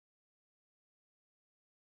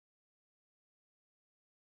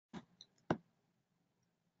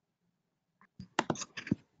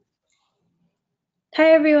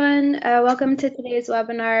Hi, everyone. Welcome to today's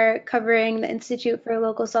webinar covering the Institute for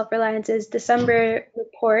Local Self-Reliance's December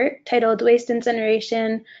report titled Waste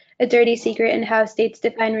Incineration, A Dirty Secret in How States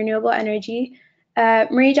Define Renewable Energy.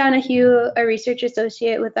 Marie Donahue, a research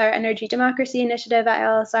associate with our Energy Democracy Initiative at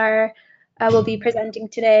ILSR, will be presenting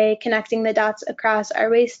today, connecting the dots across our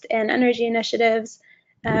waste and energy initiatives.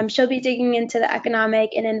 She'll be digging into the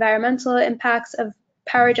economic and environmental impacts of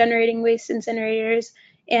power generating waste incinerators,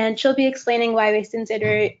 and she'll be explaining why waste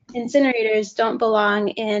incinerators don't belong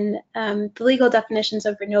in the legal definitions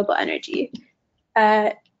of renewable energy.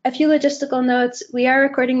 A few logistical notes. We are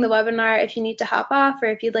recording the webinar. If you need to hop off or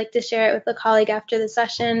if you'd like to share it with a colleague after the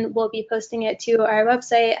session, we'll be posting it to our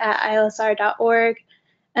website at ilsr.org.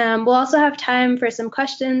 We'll also have time for some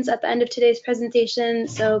questions at the end of today's presentation,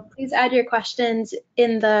 so please add your questions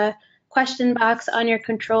in the question box on your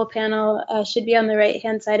control panel. Should be on the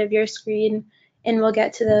right-hand side of your screen, and we'll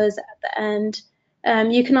get to those at the end.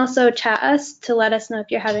 You can also chat us to let us know if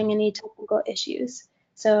you're having any technical issues.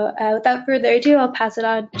 So without further ado, I'll pass it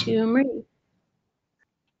on to Marie.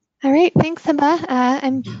 All right, thanks, Hiba.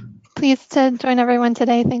 I'm pleased to join everyone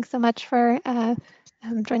today. Thanks so much for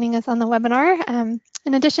joining us on the webinar.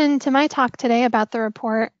 In addition to my talk today about the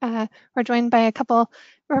report, we're joined by a couple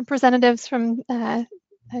representatives from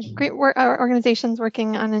great organizations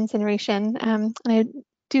working on incineration. And I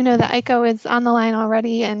do know that ICO is on the line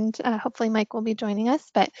already, and hopefully Mike will be joining us.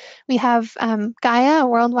 But we have Gaia, a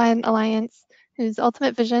worldwide alliance whose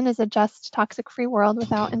ultimate vision is a just, toxic-free world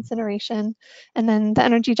without incineration. And then the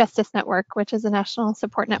Energy Justice Network, which is a national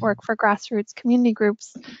support network for grassroots community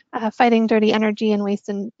groups fighting dirty energy and waste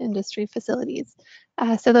industry facilities.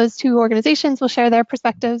 So those two organizations will share their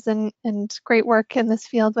perspectives and great work in this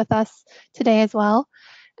field with us today as well.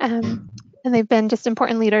 And they've been just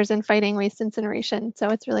important leaders in fighting waste incineration. So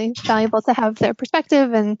it's really valuable to have their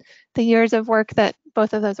perspective and the years of work that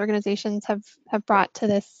both of those organizations have brought to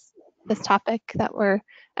this topic that we're,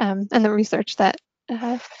 and the research that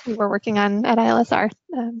we were working on at ILSR.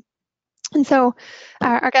 And so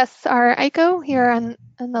our guests are Aiko here on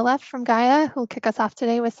the left from Gaia, who will kick us off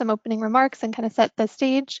today with some opening remarks and kind of set the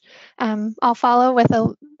stage. I'll follow with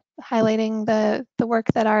highlighting the work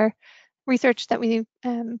that our research that we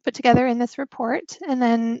put together in this report, and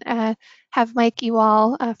then have Mike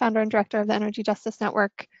Ewall, founder and director of the Energy Justice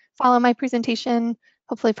Network, follow my presentation,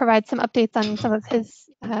 hopefully provide some updates on some of his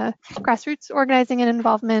grassroots organizing and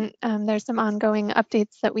involvement. There's some ongoing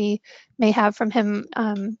updates that we may have from him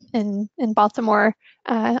in Baltimore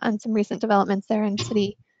on some recent developments there in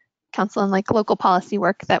city council and local policy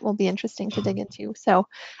work that will be interesting to dig into. So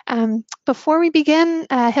before we begin,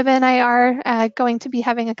 Hiba and I are going to be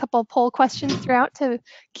having a couple poll questions throughout to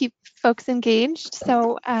keep folks engaged.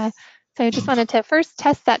 So I just wanted to first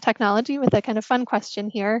test that technology with a kind of fun question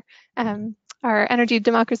here. Our Energy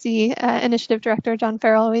Democracy Initiative Director, John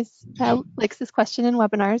Farrell, always likes this question in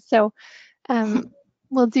webinars. So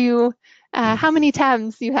we'll do how many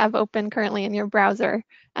tabs you have open currently in your browser.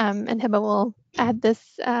 And Hiba will add this.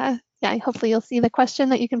 Yeah, hopefully you'll see the question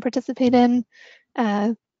that you can participate in.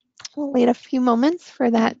 We'll wait a few moments for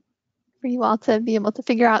you all to be able to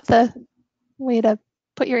figure out the way to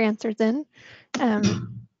put your answers in.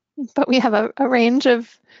 But we have a range of,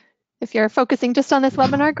 if you're focusing just on this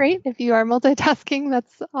webinar, great. If you are multitasking,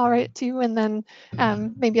 that's all right too. And then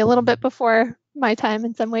maybe a little bit before my time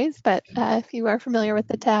in some ways, but if you are familiar with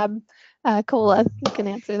the tab, COLA, you can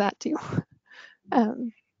answer that too.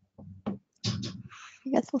 I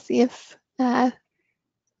guess we'll see if, yep,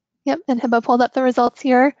 and Hiba pulled up the results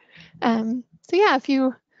here. So yeah, a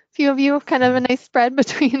few of you have kind of a nice spread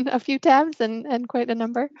between a few tabs and quite a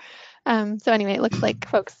number. So anyway, it looks like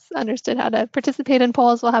folks understood how to participate in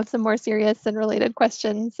polls. We'll have some more serious and related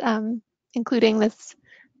questions, including this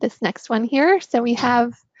next one here. So we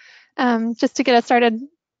have, just to get us started,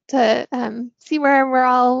 to see where we're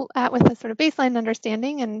all at with a sort of baseline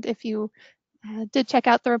understanding. And if you did check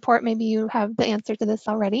out the report, maybe you have the answer to this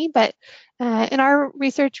already. But in our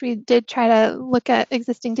research, we did try to look at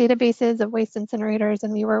existing databases of waste incinerators,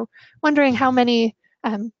 and we were wondering how many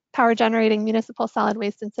power generating municipal solid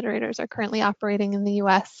waste incinerators are currently operating in the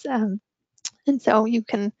US. And so you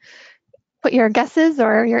can put your guesses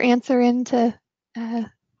or your answer into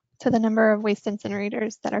to the number of waste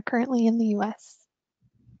incinerators that are currently in the US.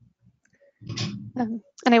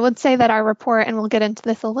 And I would say that our report, and we'll get into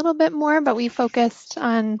this a little bit more, but we focused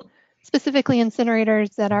on specifically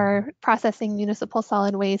incinerators that are processing municipal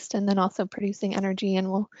solid waste and then also producing energy.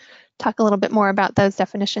 And we'll talk a little bit more about those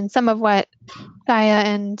definitions. Some of what Gaia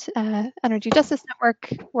and Energy Justice Network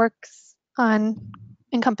works on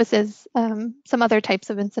encompasses some other types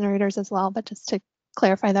of incinerators as well, but just to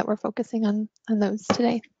clarify that we're focusing on those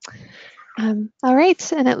today. All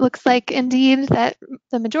right, and it looks like indeed that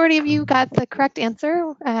the majority of you got the correct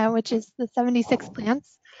answer, which is the 76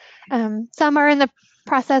 plants. Some are in the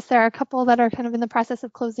process. There are a couple that are kind of in the process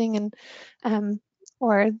of closing, and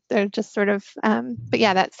or they're just sort of, but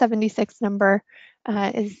yeah, that 76 number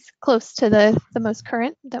is close to the most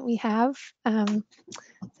current that we have.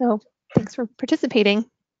 So thanks for participating.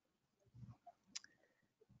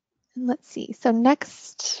 And let's see, so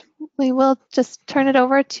next we will just turn it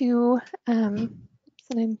over to, so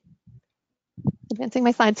I'm advancing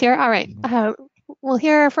my slides here. All right, we'll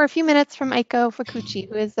hear for a few minutes from Aiko Fukuchi,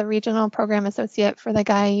 who is the Regional Program Associate for the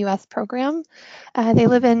Gaia US program. They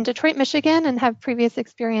live in Detroit, Michigan, and have previous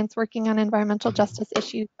experience working on environmental justice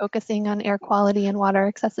issues, focusing on air quality and water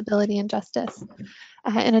accessibility and justice.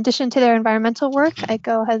 In addition to their environmental work,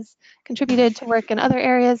 Aiko has contributed to work in other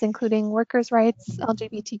areas, including workers' rights,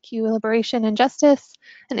 LGBTQ liberation and justice,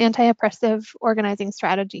 and anti-oppressive organizing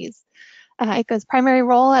strategies. Aiko's primary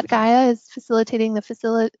role at Gaia is facilitating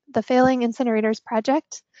the Failing Incinerators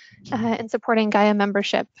project and supporting Gaia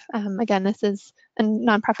membership. Again, this is a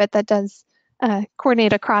nonprofit that does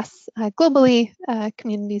coordinate across globally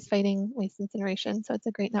communities fighting waste incineration. So it's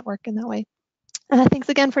a great network in that way. Thanks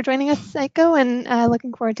again for joining us, Aiko, and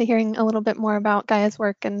looking forward to hearing a little bit more about Gaia's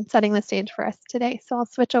work and setting the stage for us today. So I'll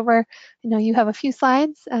switch over. I know you have a few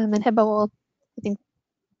slides, and Hiba will, I think,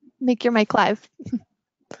 make your mic live.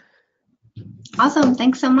 Awesome,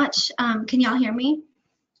 thanks so much. Can y'all hear me?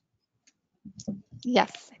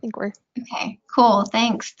 Yes, I think we're. Okay, cool,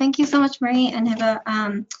 thanks. Thank you so much, Marie and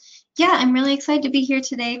Hiba. Yeah, I'm really excited to be here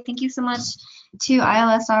today. Thank you so much to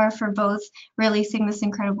ILSR for both releasing this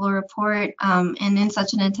incredible report and in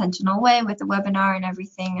such an intentional way with the webinar and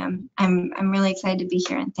everything. I'm really excited to be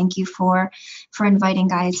here, and thank you for inviting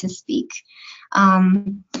Gaia to speak.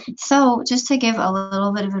 So just to give a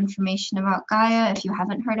little bit of information about Gaia, if you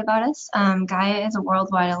haven't heard about us, Gaia is a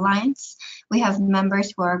worldwide alliance. We have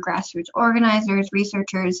members who are grassroots organizers,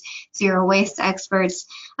 researchers, zero waste experts,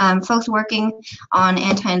 folks working on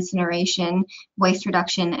anti-incineration, waste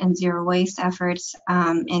reduction, and zero waste efforts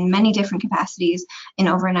in many different capacities in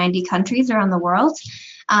over 90 countries around the world.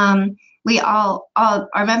 We all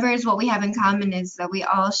our members, what we have in common is that we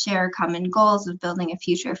all share common goals of building a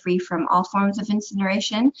future free from all forms of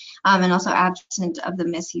incineration and also absent of the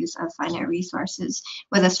misuse of finite resources,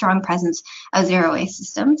 with a strong presence of zero waste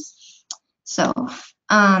systems. So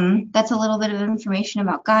that's a little bit of information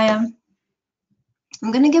about Gaia.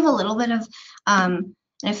 I'm going to give a little bit of,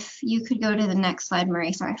 if you could go to the next slide,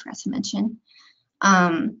 Marie, sorry, I forgot to mention.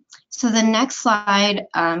 So the next slide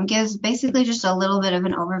gives basically just a little bit of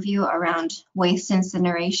an overview around waste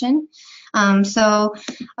incineration. So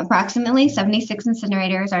approximately 76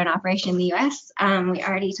 incinerators are in operation in the US. We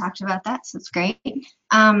already talked about that, so it's great.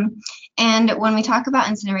 And when we talk about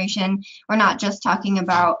incineration, we're not just talking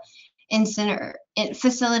about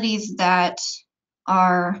facilities that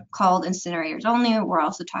are called incinerators only. We're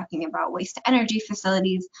also talking about waste to energy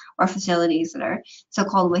facilities, or facilities that are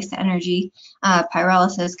so-called waste to energy,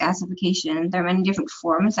 pyrolysis, gasification. There are many different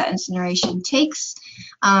forms that incineration takes,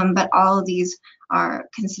 but all of these are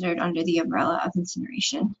considered under the umbrella of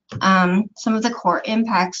incineration. Some of the core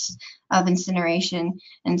impacts of incineration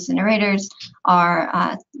incinerators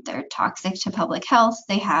are they're toxic to public health.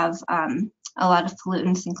 They have a lot of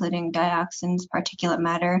pollutants, including dioxins, particulate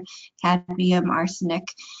matter, cadmium, arsenic,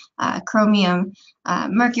 chromium,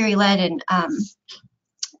 mercury, lead, and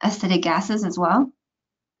acidic gases as well.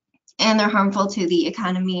 And they're harmful to the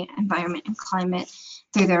economy, environment, and climate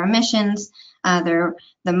through their emissions. They're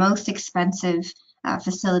the most expensive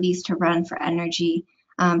facilities to run for energy,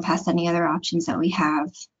 past any other options that we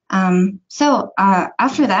have. So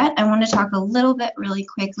after that, I want to talk a little bit really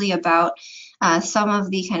quickly about some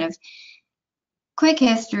of the kind of quick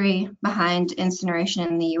history behind incineration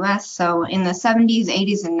in the US. So in the 70s,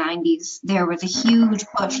 80s, and 90s, there was a huge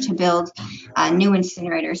push to build new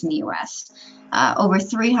incinerators in the US. Over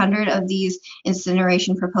 300 of these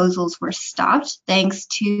incineration proposals were stopped thanks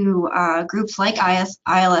to groups like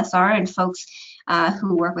ILSR and folks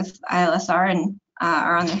who work with ILSR and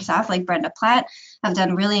are on their staff, like Brenda Platt, have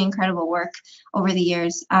done really incredible work over the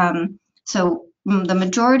years. So the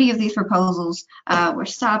majority of these proposals were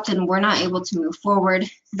stopped and were not able to move forward,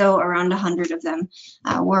 though around 100 of them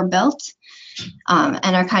were built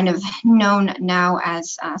and are kind of known now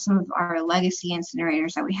as some of our legacy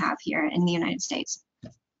incinerators that we have here in the United States.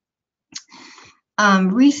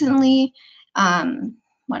 Recently,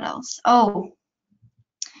 what else? Oh,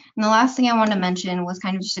 and the last thing I want to mention was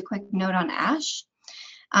kind of just a quick note on ash.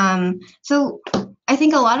 So I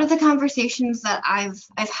think a lot of the conversations that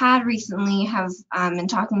I've had recently have been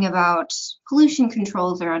talking about pollution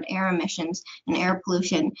controls around air emissions and air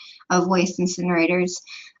pollution of waste incinerators.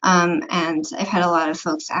 And I've had a lot of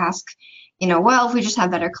folks ask, well, if we just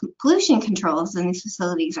have better pollution controls, then these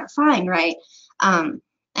facilities are fine, right? And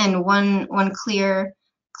one clear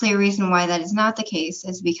reason why that is not the case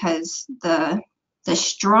is because the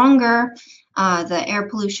stronger the air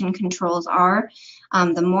pollution controls are,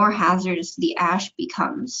 the more hazardous the ash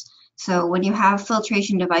becomes. So when you have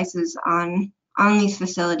filtration devices on these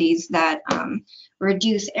facilities that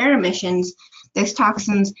reduce air emissions, those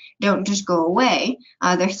toxins don't just go away.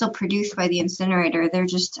 They're still produced by the incinerator. They're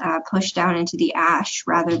just pushed down into the ash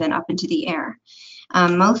rather than up into the air.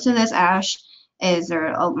 Most of this ash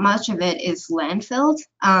much of it is landfilled.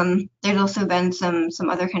 There's also been some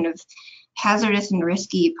other kind of hazardous and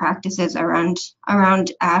risky practices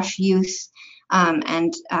around ash use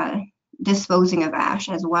and disposing of ash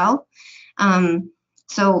as well.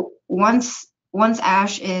 So once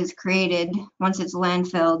ash is created, once it's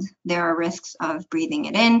landfilled, there are risks of breathing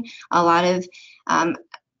it in. A lot of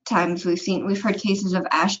times we've heard cases of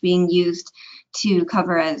ash being used to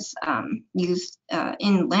cover as used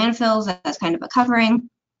in landfills as kind of a covering,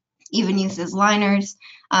 even used as liners,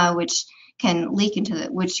 which can leak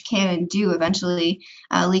which can and do eventually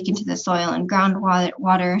leak into the soil and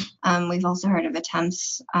groundwater. We've also heard of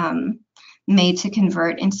attempts made to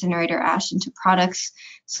convert incinerator ash into products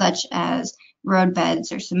such as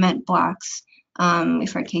roadbeds or cement blocks.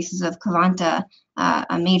 We've heard cases of Cavanta,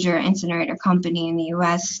 a major incinerator company in the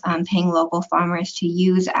US, paying local farmers to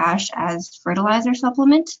use ash as fertilizer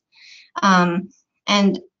supplement.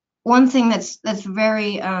 And one thing that's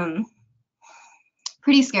very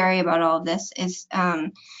pretty scary about all of this is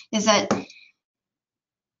that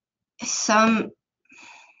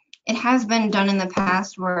it has been done in the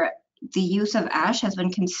past where the use of ash has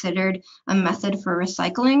been considered a method for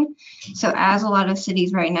recycling. So as a lot of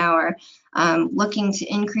cities right now are looking to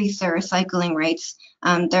increase their recycling rates,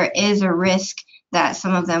 there is a risk that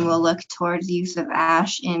some of them will look towards the use of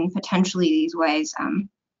ash in potentially these ways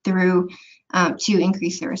to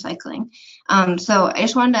increase their recycling. So I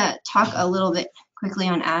just wanted to talk a little bit quickly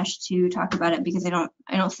on ash to talk about it because I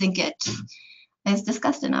don't think it is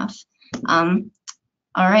discussed enough.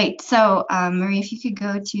 All right, so Marie, if you could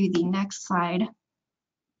go to the next slide.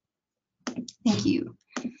 Thank you.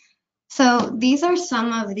 So these are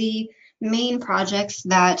some of the main projects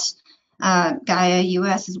that Gaia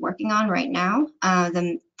US is working on right now.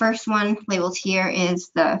 The first one labeled here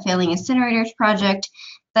is the Failing Incinerators project.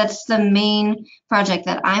 That's the main project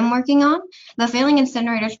that I'm working on. The Failing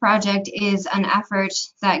Incinerators project is an effort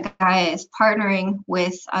that Gaia is partnering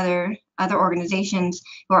with other organizations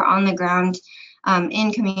who are on the ground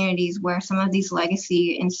in communities where some of these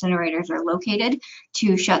legacy incinerators are located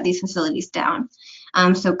to shut these facilities down.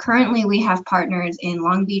 So currently we have partners in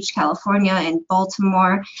Long Beach, California, in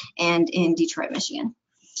Baltimore, and in Detroit, Michigan.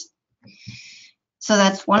 So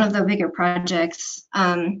that's one of the bigger projects.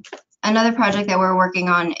 Another project that we're working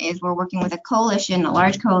on is we're working with a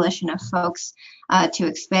large coalition of folks to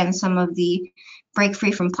expand some of the break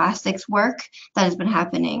free from plastics work that has been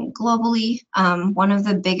happening globally. One of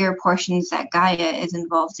the bigger portions that Gaia is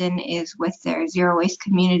involved in is with their Zero Waste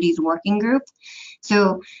Communities Working Group.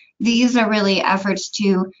 So these are really efforts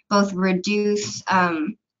to both reduce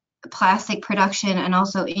plastic production and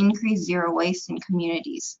also increase zero waste in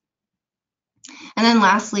communities. And then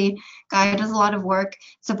lastly, Gaia does a lot of work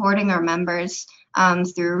supporting our members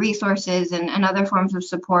through resources and other forms of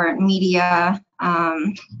support, media,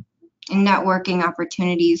 and networking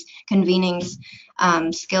opportunities, convenings,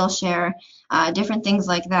 Skillshare, different things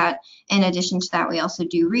like that. In addition to that, we also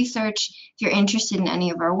do research. If you're interested in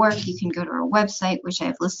any of our work, you can go to our website, which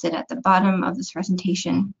I've listed at the bottom of this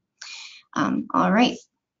presentation. All right,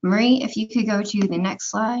 Marie, if you could go to the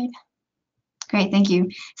next slide. Great, thank you.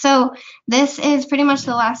 So this is pretty much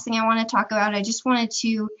the last thing I want to talk about. I just wanted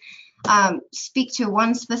to speak to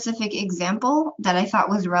one specific example that I thought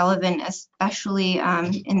was relevant, especially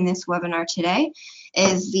in this webinar today,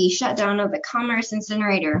 is the shutdown of the Commerce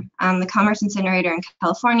incinerator. The Commerce incinerator in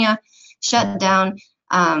California shut down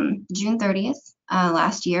June 30th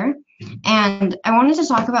last year. And I wanted to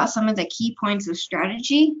talk about some of the key points of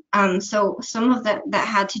strategy. So some of that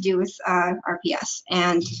had to do with RPS.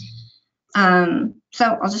 And so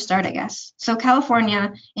I'll just start, I guess. So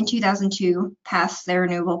California in 2002 passed their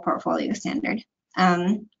renewable portfolio standard.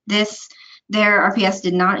 Their RPS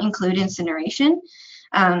did not include incineration,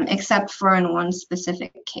 except for in one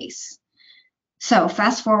specific case. So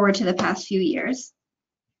fast forward to the past few years.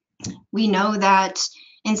 We know that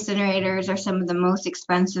incinerators are some of the most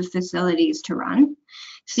expensive facilities to run.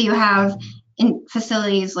 So you have in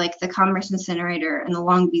facilities like the Commerce Incinerator and the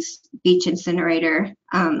Long Beach Incinerator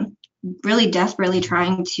really desperately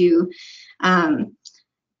trying to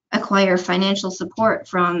acquire financial support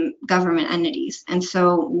from government entities. And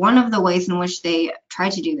so one of the ways in which they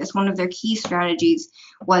tried to do this, one of their key strategies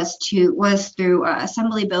was through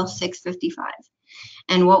Assembly Bill 655.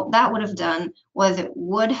 And what that would have done was it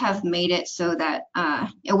would have made it so that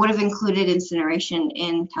it would have included incineration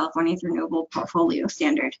in California's renewable portfolio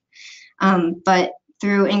standard. But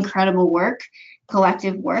through incredible work,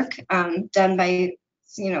 collective work done by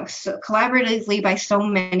so collaboratively by so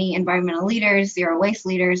many environmental leaders, zero waste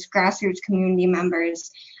leaders, grassroots community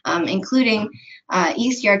members, including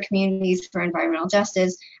East Yard Communities for Environmental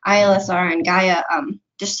Justice, ILSR, and Gaia,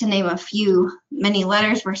 just to name a few. Many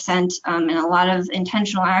letters were sent, and a lot of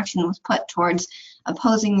intentional action was put towards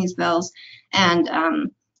opposing these bills. And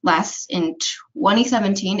in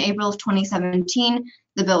 2017, April of 2017,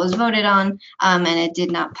 the bill was voted on, and it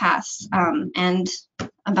did not pass. And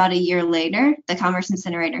about a year later, the Commerce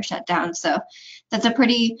Incinerator shut down. So that's a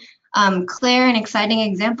pretty clear and exciting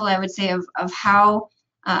example, I would say, of how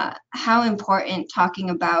important talking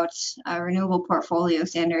about renewable portfolio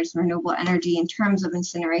standards, renewable energy in terms of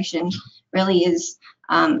incineration really is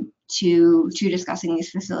to discussing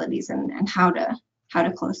these facilities and how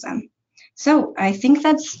to close them. So I think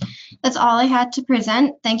that's all I had to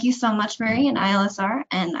present. Thank you so much, Marie and ILSR,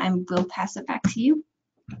 and I will pass it back to you.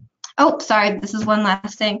 Oh, sorry, this is one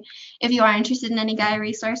last thing. If you are interested in any Gaia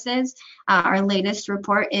resources, our latest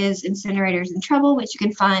report is Incinerators in Trouble, which you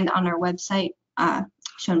can find on our website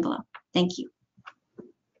shown below. Thank you.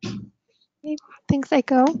 Thanks,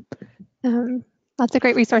 Aiko. Lots of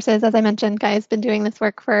great resources. As I mentioned, Gaia's been doing this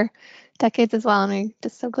work for decades as well, and we're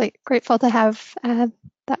just so grateful to have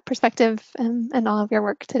that perspective and all of your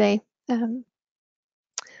work today. All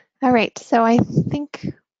right, so I think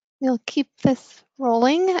we'll keep this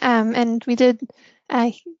rolling. And we did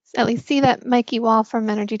at least see that Mikey Wall from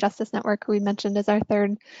Energy Justice Network, who we mentioned as our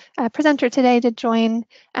third presenter today, did join.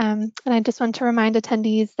 And I just want to remind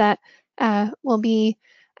attendees that we'll be,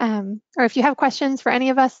 or if you have questions for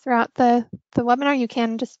any of us throughout the webinar, you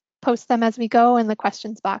can just post them as we go in the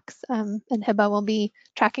questions box. And Hiba will be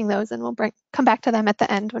tracking those, and we'll come back to them at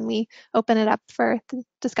the end when we open it up for the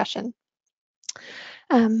discussion.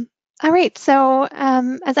 All right, so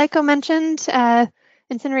as Aiko mentioned,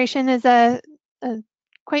 incineration is a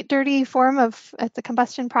quite dirty form of, it's a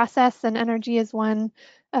combustion process, and energy is one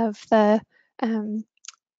of the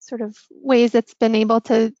sort of ways it's been able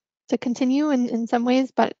to continue in some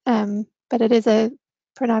ways, but it is a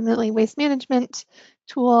predominantly waste management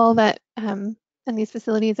tool that, and these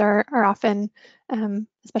facilities are often,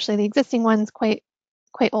 especially the existing ones, quite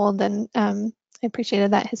old, and I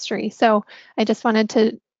appreciated that history. So I just wanted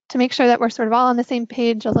to make sure that we're sort of all on the same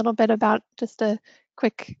page a little bit about just a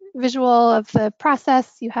quick visual of the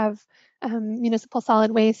process. You have municipal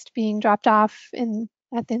solid waste being dropped off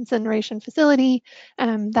at the incineration facility.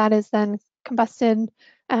 That is then combusted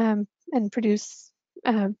and produces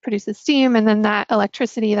steam, and then that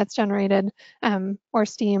electricity that's generated or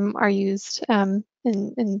steam are used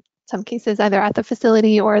in some cases either at the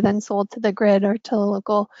facility or then sold to the grid or to the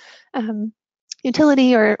local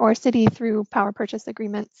utility or city through power purchase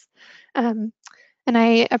agreements. And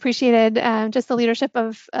I appreciated just the leadership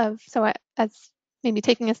of as maybe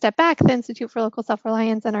taking a step back, the Institute for Local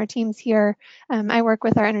Self-Reliance and our teams here. I work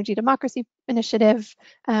with our Energy Democracy Initiative,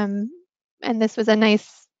 and this was a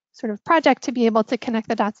nice sort of project to be able to connect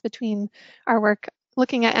the dots between our work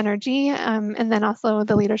looking at energy and then also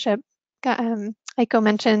the leadership. Aiko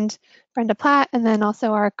mentioned Brenda Platt, and then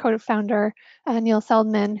also our co-founder, Neil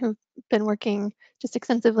Seldman, who've been working just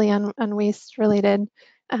extensively on waste-related,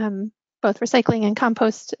 both recycling and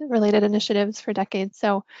compost-related initiatives for decades.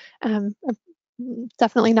 So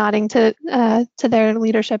definitely nodding to their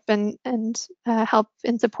leadership and help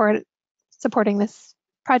in supporting this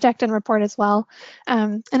project and report as well.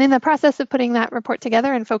 And in the process of putting that report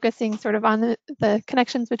together and focusing sort of on the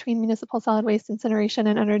connections between municipal solid waste, incineration,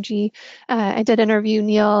 and energy, I did interview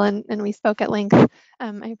Neil, and we spoke at length.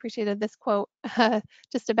 I appreciated this quote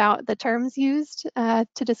just about the terms used to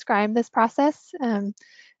describe this process.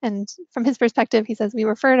 And from his perspective, he says, we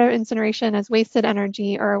refer to incineration as wasted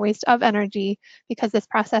energy or a waste of energy because this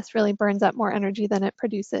process really burns up more energy than it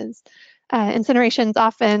produces. Incineration's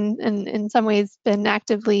often, and in some ways, been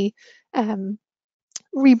actively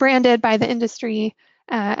rebranded by the industry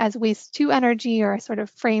as waste to energy, or sort of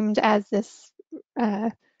framed as this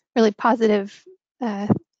really positive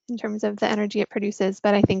in terms of the energy it produces.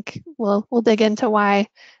 But I think we'll dig into why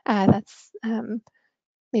that's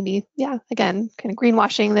maybe, yeah, again, kind of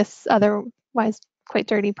greenwashing this otherwise quite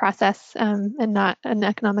dirty process and not an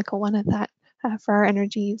economical one at that for our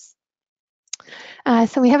energy use.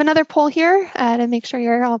 So we have another poll here to make sure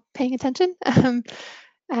you're all paying attention.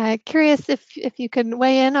 Curious if you could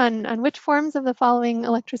weigh in on which forms of the following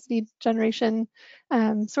electricity generation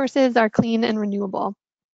sources are clean and renewable.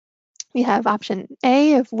 We have option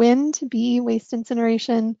A of wind, B, waste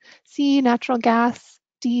incineration, C, natural gas,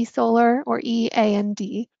 D, solar, or E, A, and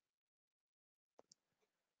D.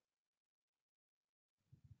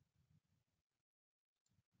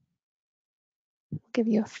 I'll give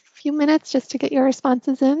you a few minutes just to get your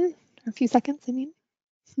responses in, or a few seconds, I mean.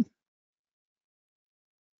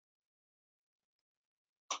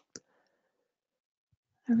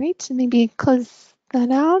 All right, maybe close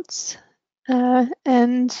that out.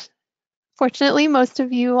 And fortunately, most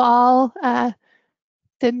of you all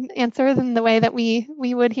did answer in the way that we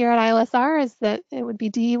would here at ILSR, is that it would be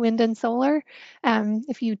D, wind and solar.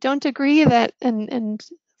 If you don't agree that, and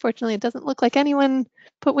fortunately it doesn't look like anyone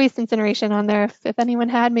put waste incineration on there. If anyone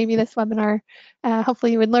had, maybe this webinar,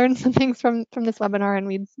 hopefully you would learn some things from this webinar and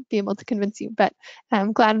we'd be able to convince you. But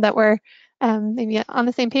I'm glad that we're maybe on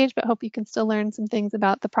the same page, but hope you can still learn some things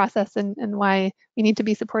about the process and why we need to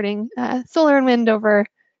be supporting solar and wind over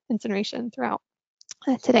incineration throughout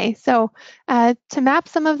today. So to map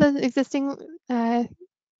some of the existing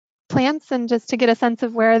plants and just to get a sense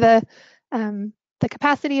of where the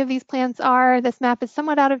capacity of these plants are, this map is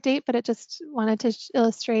somewhat out of date, but it just wanted to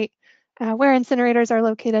illustrate where incinerators are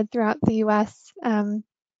located throughout the US. And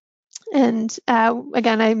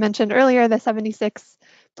again, I mentioned earlier the 76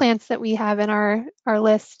 plants that we have in our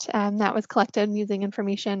list that was collected using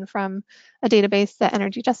information from a database that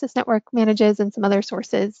Energy Justice Network manages and some other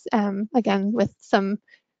sources, again, with some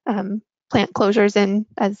plant closures in,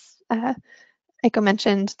 as Eiko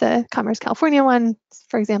mentioned, the Commerce California one,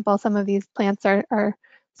 for example. Some of these plants are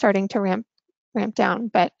starting to ramp down,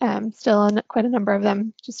 but still quite a number of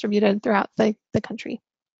them distributed throughout the country.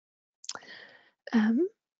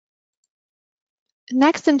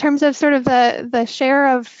 Next, in terms of sort of the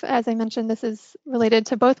share of, as I mentioned, this is related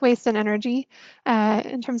to both waste and energy.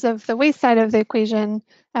 In terms of the waste side of the equation,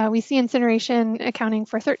 we see incineration accounting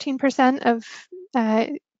for 13% of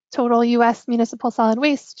total US municipal solid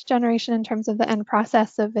waste generation in terms of the end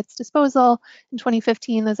process of its disposal. In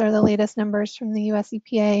 2015, those are the latest numbers from the US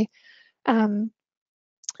EPA. I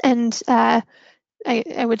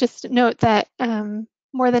would just note that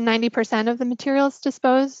more than 90% of the materials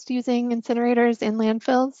disposed using incinerators in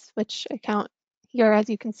landfills, which account here, as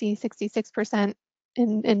you can see, 66%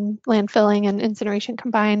 in landfilling and incineration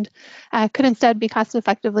combined, could instead be cost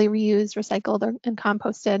effectively reused, recycled, and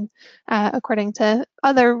composted, according to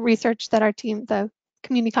other research that our team, the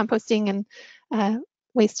community composting and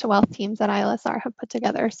waste to wealth teams at ILSR have put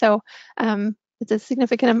together. So it's a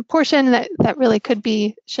significant portion that really could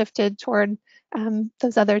be shifted toward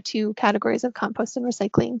those other two categories of compost and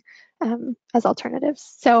recycling as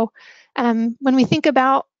alternatives. So when we think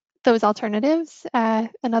about those alternatives,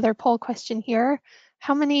 another poll question here,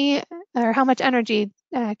 how much energy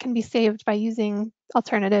can be saved by using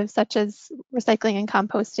alternatives such as recycling and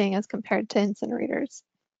composting as compared to incinerators?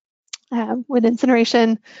 Would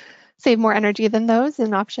incineration save more energy than those?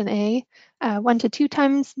 In option A, 1 to 2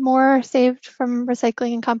 times more saved from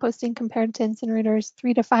recycling and composting compared to incinerators,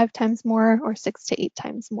 3 to 5 times more, or 6 to 8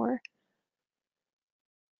 times more.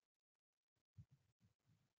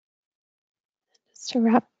 Just to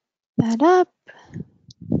wrap that up,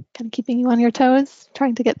 kind of keeping you on your toes,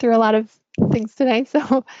 trying to get through a lot of things today.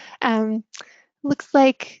 So looks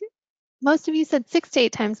like most of you said 6 to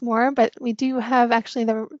 8 times more, but we do have actually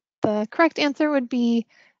the correct answer would be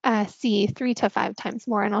C, 3 to 5 times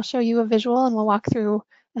more. And I'll show you a visual and we'll walk through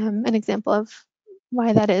an example of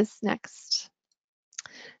why that is next.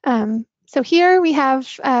 So here we have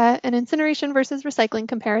an incineration versus recycling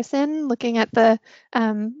comparison, looking at the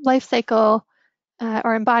life cycle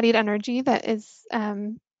or embodied energy that is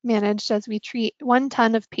managed as we treat 1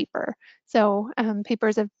 ton of paper. So paper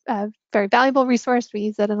is a very valuable resource. We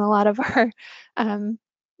use it in a lot of our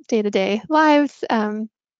day-to-day lives.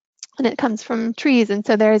 And it comes from trees. And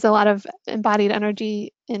so there is a lot of embodied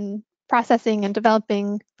energy in processing and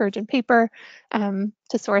developing virgin paper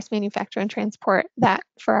to source, manufacture, and transport that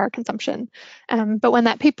for our consumption. But when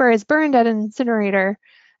that paper is burned at an incinerator,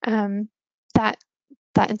 that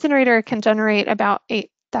incinerator can generate about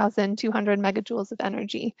 8,200 megajoules of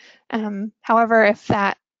energy. However, if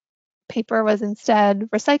that paper was instead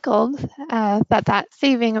recycled, that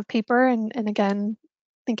saving of paper, and again,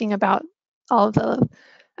 thinking about all of the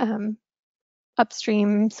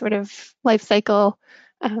upstream sort of life cycle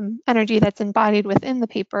energy that's embodied within the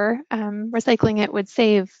paper, recycling it would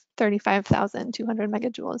save 35,200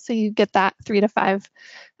 megajoules. So you get that 3 to 5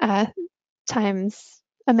 times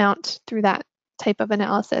amount through that type of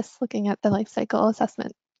analysis, looking at the life cycle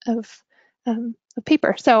assessment of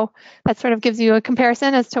paper. So that sort of gives you a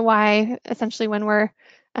comparison as to why essentially when we're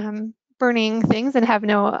burning things and have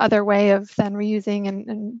no other way of then reusing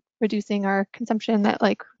and reducing our consumption,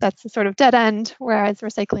 that's a sort of dead end, whereas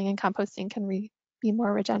recycling and composting can be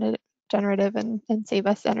more regenerative and save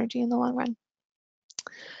us energy in the long run.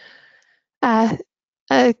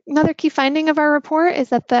 Another key finding of our report is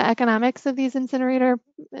that the economics of these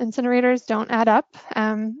incinerators don't add up.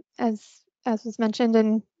 As was mentioned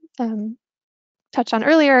and touched on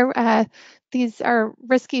earlier, these are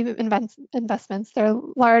risky investments. They're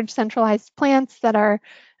large centralized plants that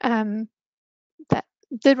that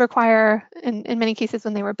did require, in many cases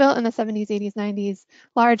when they were built in the 70s, 80s, 90s,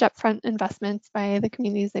 large upfront investments by the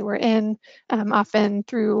communities they were in, often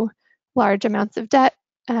through large amounts of debt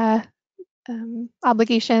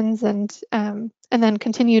obligations, and then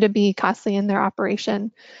continue to be costly in their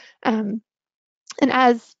operation. And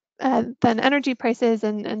as then energy prices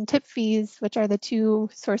and tip fees, which are the two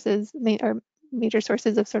sources, major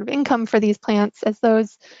sources of sort of income for these plants, as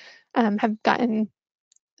those have gotten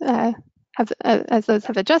as those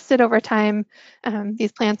have adjusted over time,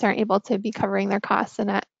 these plants aren't able to be covering their costs and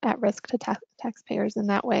at risk to taxpayers in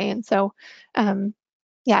that way. And so,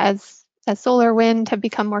 yeah, as solar, wind have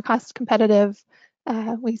become more cost competitive,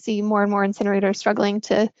 we see more and more incinerators struggling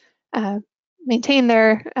to maintain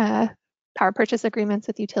their power purchase agreements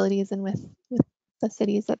with utilities and with the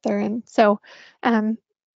cities that they're in. So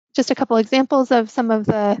just a couple examples of some of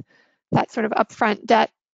that sort of upfront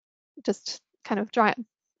debt, just kind of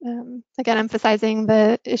again, emphasizing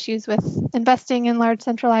the issues with investing in large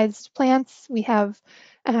centralized plants. We have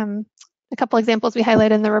a couple examples we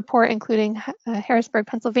highlight in the report, including Harrisburg,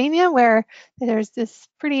 Pennsylvania, where there's this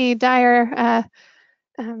pretty dire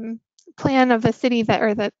plan of the city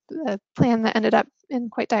the plan that ended up in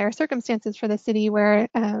quite dire circumstances for the city, where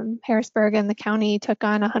Harrisburg and the county took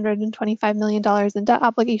on $125 million in debt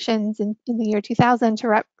obligations in the year 2000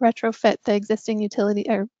 to retrofit the existing utility,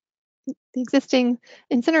 or the existing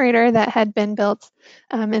incinerator that had been built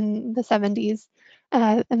in the 70s.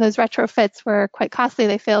 And those retrofits were quite costly.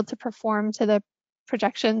 They failed to perform to the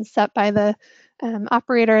projections set by the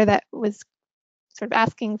operator that was sort of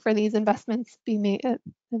asking for these investments be made,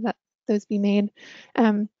 that those be made.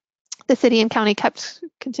 The city and county kept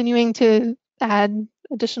continuing to add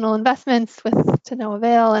additional investments to no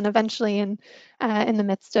avail, and eventually in the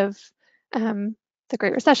midst of the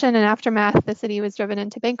Great Recession and aftermath, the city was driven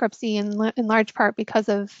into bankruptcy in large part because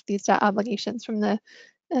of these debt obligations from the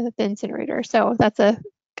incinerator. So that's a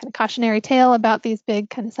kind of cautionary tale about these big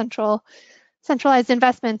kind of centralized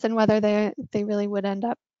investments and whether they really would end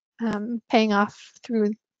up paying off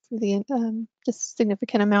through the just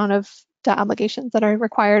significant amount of debt obligations that are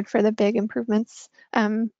required for the big improvements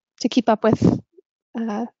to keep up with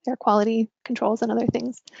air quality controls and other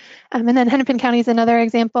things. And then Hennepin County is another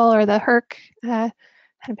example, or the HERC,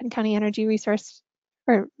 Hennepin County Energy Resource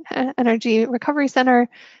or Energy Recovery Center,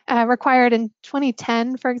 required in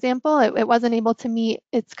 2010, for example. It wasn't able to meet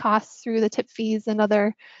its costs through the tip fees and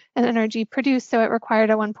other energy produced, so it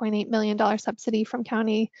required a $1.8 million subsidy from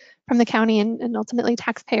the county and ultimately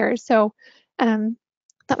taxpayers. So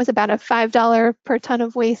that was about a $5 per ton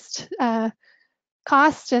of waste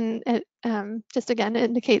cost, and it just again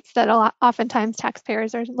indicates that oftentimes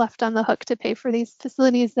taxpayers are left on the hook to pay for these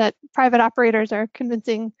facilities that private operators are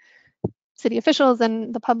convincing city officials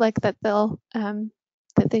and the public that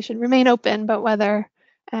that they should remain open, but whether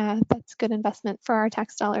that's good investment for our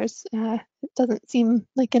tax dollars, it doesn't seem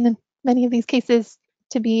like in many of these cases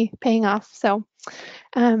to be paying off. So,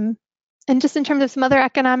 and just in terms of some other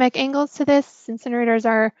economic angles to this, incinerators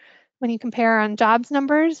are, when you compare on jobs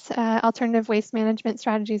numbers, alternative waste management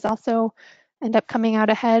strategies also end up coming out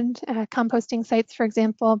ahead. Composting sites, for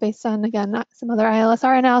example, based on, again, some other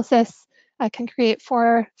ILSR analysis, can create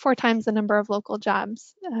four times the number of local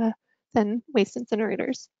jobs than waste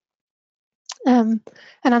incinerators. And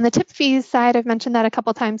on the tip fees side, I've mentioned that a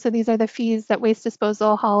couple times. So these are the fees that waste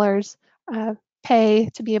disposal haulers pay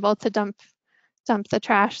to be able to dump the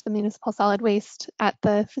trash, the municipal solid waste at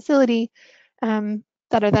the facility,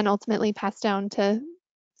 that are then ultimately passed down to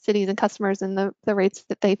cities and customers and the rates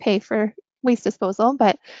that they pay for waste disposal.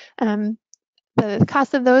 But the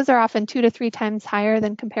cost of those are often 2 to 3 times higher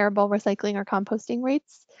than comparable recycling or composting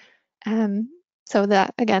rates. So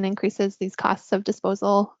that, again, increases these costs of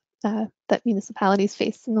disposal that municipalities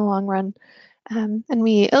face in the long run. And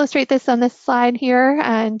we illustrate this on this slide here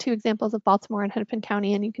and 2 examples of Baltimore and Hennepin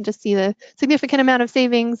County, and you can just see the significant amount of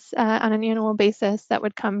savings on an annual basis that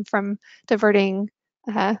would come from diverting,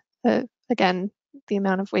 again, the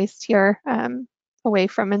amount of waste here away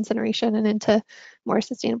from incineration and into more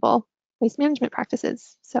sustainable waste management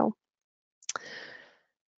practices. So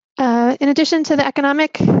in addition to the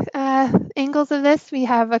economic angles of this, we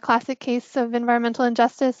have a classic case of environmental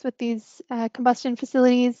injustice with these combustion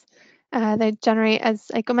facilities. They generate, as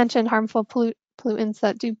Aiko mentioned, harmful pollutants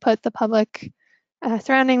that do put the public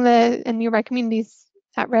surrounding the and nearby communities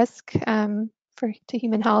at risk to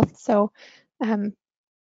human health. So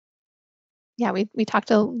yeah, we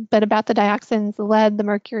talked a bit about the dioxins, the lead, the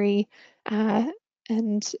mercury,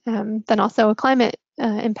 and then also climate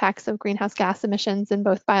impacts of greenhouse gas emissions in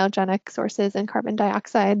both biogenic sources and carbon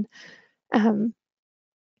dioxide,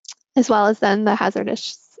 as well as then the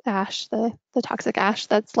hazardous ash, the toxic ash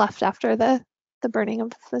that's left after the burning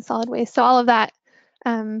of the solid waste. So all of that,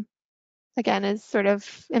 again, is sort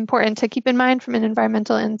of important to keep in mind from an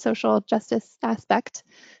environmental and social justice aspect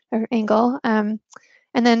or angle.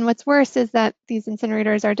 And then what's worse is that these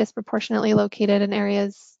incinerators are disproportionately located in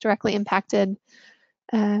areas directly impacted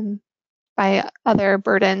by other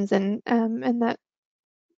burdens, and that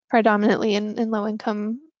predominantly in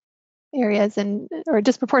low-income areas, or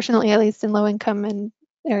disproportionately at least in low-income and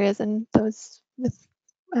areas and those with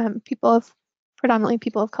predominantly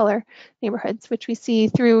people of color neighborhoods, which we see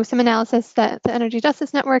through some analysis that the Energy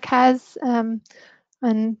Justice Network has on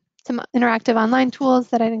some interactive online tools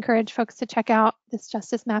that I'd encourage folks to check out, this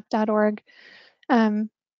justicemap.org.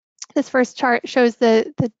 This first chart shows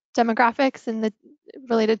the demographics and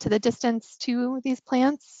related to the distance to these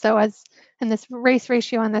plants. So and this race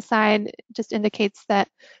ratio on the side just indicates that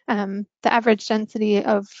the average density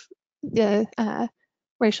of the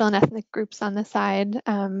racial and ethnic groups on the side,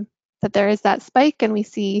 that there is that spike, and we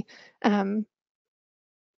see that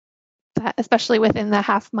especially within the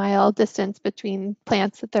half-mile distance between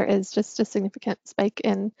plants, that there is just a significant spike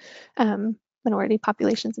in minority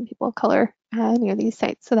populations and people of color near these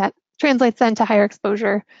sites. So that translates then to higher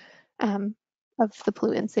exposure of the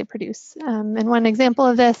pollutants they produce. And one example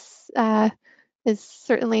of this is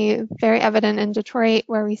certainly very evident in Detroit,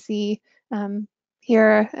 where we see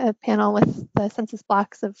here a panel with the census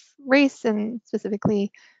blocks of race and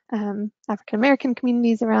specifically African American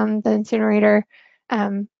communities around the incinerator.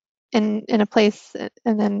 In a place,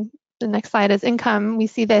 and then the next slide is income. We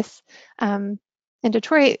see this in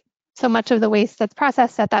Detroit. So much of the waste that's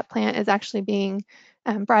processed at that plant is actually being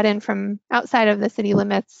brought in from outside of the city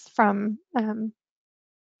limits, from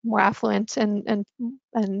more affluent and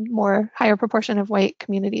more higher proportion of white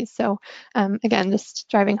communities. So again, just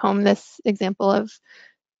driving home this example of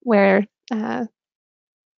where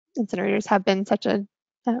incinerators have been such a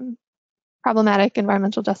problematic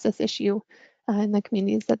environmental justice issue in the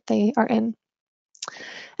communities that they are in.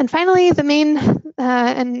 And finally, the main,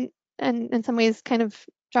 and in some ways kind of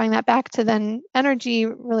drawing that back to then energy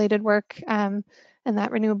related work and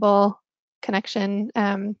that renewable connection,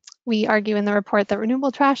 we argue in the report that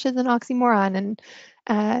renewable trash is an oxymoron,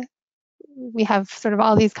 and we have sort of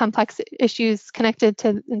all these complex issues connected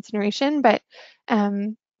to incineration, but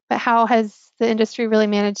how has the industry really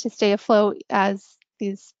managed to stay afloat as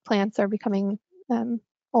these plants are becoming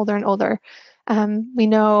older and older? We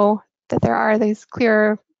know that there are these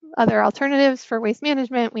clear other alternatives for waste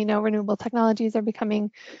management. We know renewable technologies are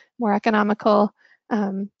becoming more economical,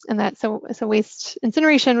 and that so waste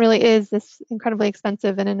incineration really is this incredibly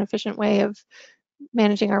expensive and inefficient way of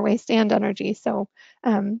managing our waste and energy. So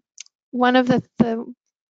one of the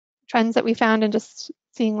trends that we found in just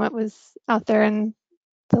seeing what was out there in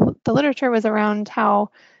the literature was around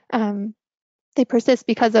how they persist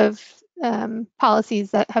because of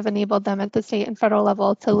policies that have enabled them at the state and federal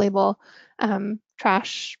level to label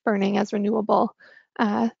trash burning as renewable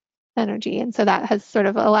energy. And so that has sort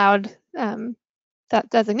of allowed, that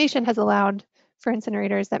designation has allowed for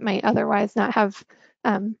incinerators that might otherwise not have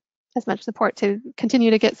as much support to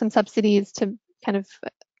continue to get some subsidies to kind of,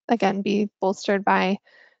 again, be bolstered by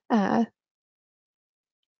an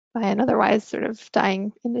otherwise sort of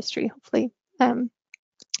dying industry, hopefully.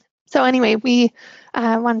 So anyway, we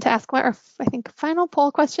wanted to ask what our, I think, final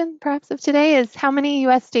poll question perhaps of today is: how many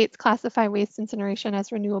US states classify waste incineration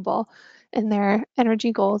as renewable in their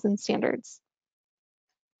energy goals and standards?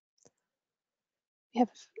 We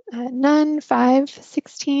have none, 5,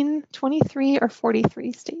 16, 23, or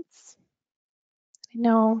 43 states. I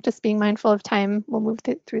know, just being mindful of time, we'll move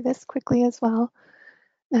through this quickly as well.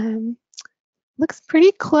 Looks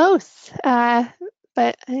pretty close,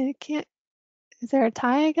 but I can't, is there a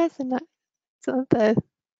tie, I guess? And not, so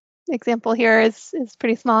example here is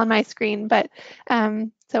pretty small on my screen, but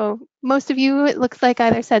so most of you, it looks like,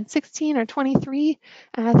 either said 16 or 23.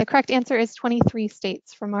 The correct answer is 23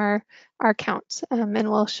 states from our count, and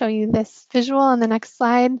we'll show you this visual on the next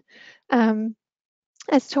slide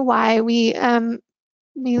as to why we drew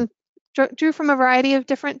from a variety of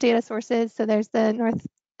different data sources. So there's the North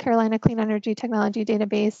Carolina Clean Energy Technology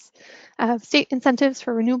Database, state incentives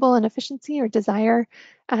for renewable and efficiency, or DESIRE,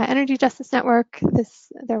 Energy Justice Network.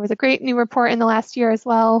 There was a great new report in the last year as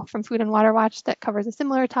well from Food and Water Watch that covers a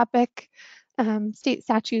similar topic, state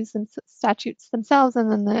statutes themselves,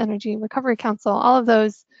 and then the Energy Recovery Council. All of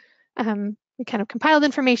those, we kind of compiled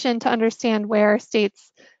information to understand where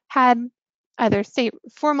states had either state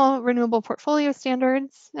formal renewable portfolio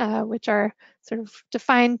standards, which are sort of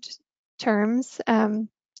defined terms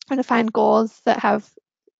or defined goals that have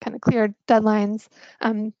kind of clear deadlines.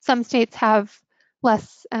 Some states have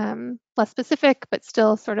less specific, but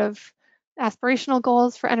still sort of aspirational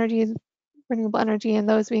goals for renewable energy, and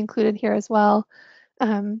those we included here as well.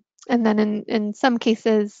 And then in some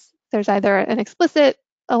cases, there's either an explicit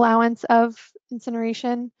allowance of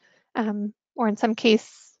incineration, or in some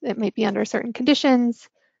case, it might be under certain conditions.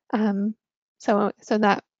 So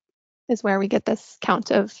that is where we get this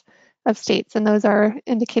count of states, and those are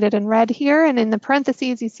indicated in red here. And in the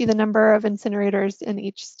parentheses, you see the number of incinerators in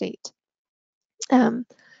each state. And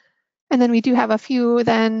then we do have a few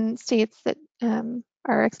states that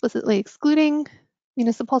are explicitly excluding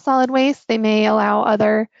municipal solid waste. They may allow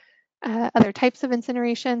other types of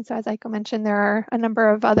incineration. So as Aiko mentioned, there are a number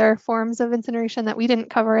of other forms of incineration that we didn't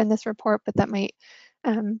cover in this report, but that might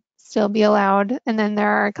still be allowed. And then there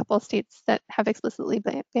are a couple of states that have explicitly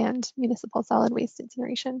banned municipal solid waste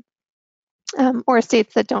incineration, or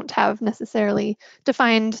states that don't have necessarily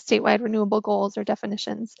defined statewide renewable goals or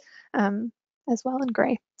definitions as well in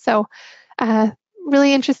gray. So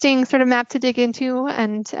really interesting sort of map to dig into.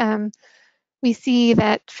 And we see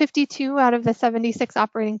that 52 out of the 76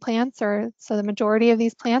 operating plants, so the majority of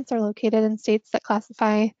these plants, are located in states that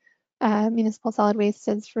classify municipal solid waste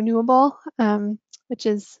as renewable, which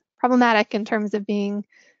is problematic in terms of being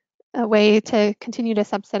a way to continue to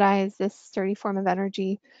subsidize this sturdy form of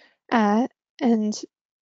energy. And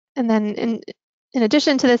then in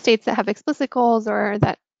addition to the states that have explicit goals or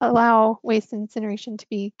that allow waste incineration to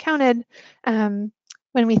be counted, when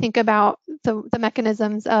we think about the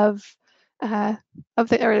mechanisms and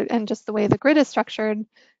just the way the grid is structured,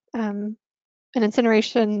 an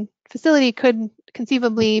incineration facility could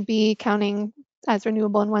conceivably be counting as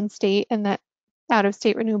renewable in one state, and that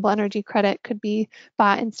out-of-state renewable energy credit could be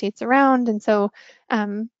bought in states around. And so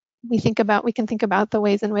we can think about the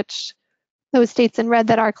ways in which those states in red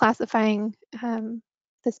that are classifying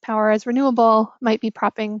this power as renewable might be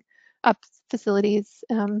propping up facilities,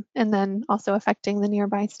 and then also affecting the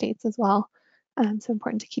nearby states as well. So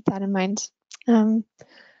important to keep that in mind.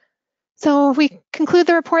 So we conclude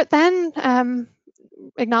the report then,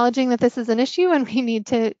 acknowledging that this is an issue and we need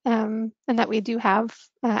to, and that we do have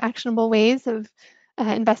actionable ways of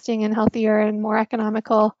investing in healthier and more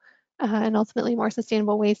economical and ultimately more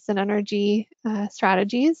sustainable waste and energy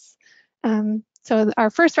strategies. So our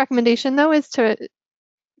first recommendation, though, is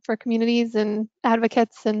for communities and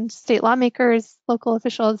advocates and state lawmakers, local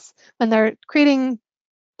officials, when they're creating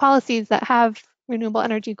policies that have renewable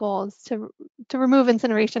energy goals, to remove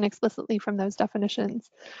incineration explicitly from those definitions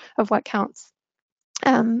of what counts.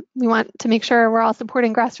 We want to make sure we're all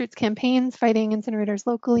supporting grassroots campaigns, fighting incinerators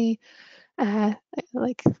locally,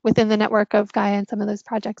 like within the network of Gaia and some of those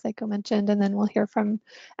projects Aiko mentioned, and then we'll hear from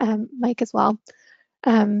Mike as well.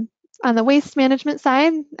 On the waste management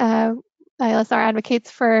side, ILSR advocates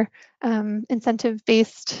for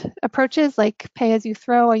incentive-based approaches like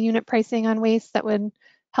pay-as-you-throw, a unit pricing on waste that would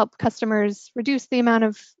help customers reduce the amount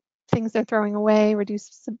of things they're throwing away,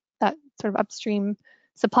 reduce that sort of upstream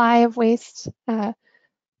supply of waste.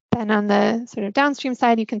 Then on the sort of downstream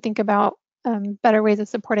side, you can think about better ways of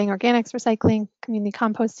supporting organics recycling, community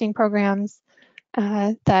composting programs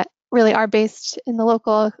that really are based in the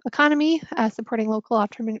local economy, supporting local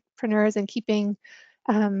entrepreneurs and keeping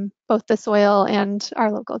both the soil and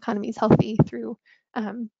our local economies healthy through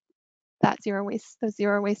those zero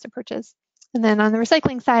waste approaches. And then on the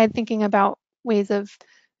recycling side, thinking about ways of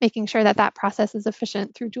making sure that process is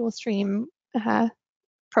efficient through dual stream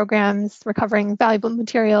programs, recovering valuable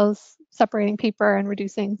materials, separating paper, and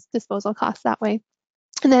reducing disposal costs that way.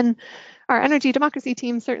 And then our energy democracy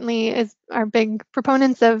team certainly are big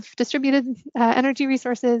proponents of distributed energy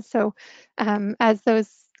resources. So as those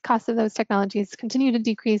costs of those technologies continue to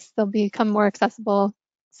decrease, they'll become more accessible.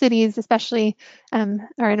 Cities especially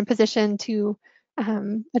are in a position to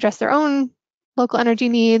address their own local energy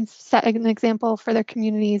needs, set an example for their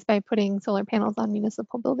communities by putting solar panels on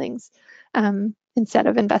municipal buildings instead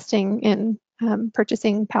of investing in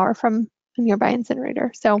purchasing power from a nearby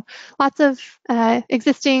incinerator. So lots of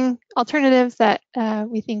existing alternatives that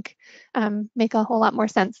we think make a whole lot more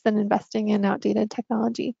sense than investing in outdated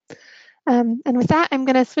technology. And with that, I'm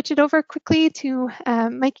going to switch it over quickly to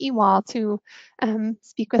Mike Ewall to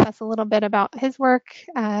speak with us a little bit about his work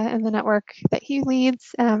and the network that he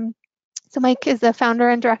leads. So Mike is the founder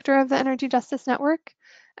and director of the Energy Justice Network.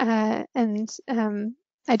 I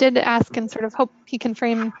did ask and sort of hope he can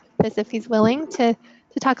frame this if he's willing to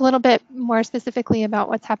talk a little bit more specifically about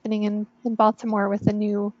what's happening in Baltimore with the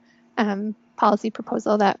new policy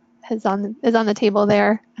proposal that is on the table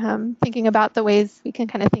there, thinking about the ways we can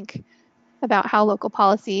kind of think about how local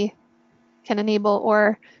policy can enable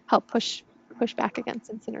or help push back against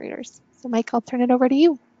incinerators. So Mike, I'll turn it over to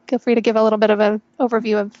you. Feel free to give a little bit of an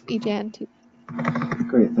overview of EJN too.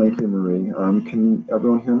 Great, thank you, Marie. Can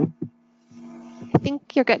everyone hear me? I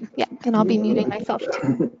think you're good. Yeah, and I'll be muting myself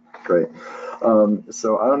too. Great.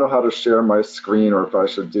 So I don't know how to share my screen or if I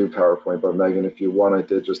should do PowerPoint, but Megan, if you want, I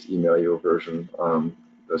did just email you a version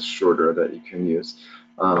that's shorter that you can use.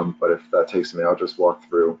 But if that takes a minute, I'll just walk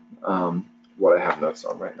through what I have notes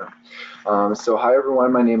on right now. So hi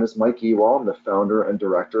everyone, my name is Mike Ewall. I'm the founder and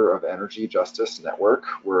director of Energy Justice Network.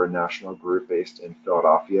 We're a national group based in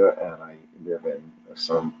Philadelphia, and I live in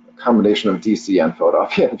some combination of DC and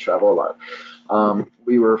Philadelphia and travel a lot.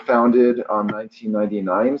 We were founded in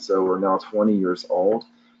 1999, so we're now 20 years old.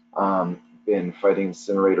 Been fighting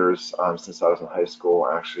incinerators since I was in high school,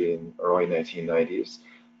 actually in early 1990s.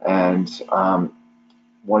 And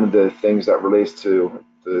one of the things that relates to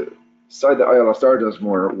the side that ILSR does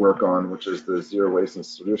more work on, which is the zero waste and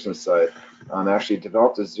solutions side, actually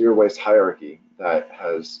developed a zero waste hierarchy that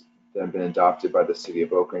has then been adopted by the city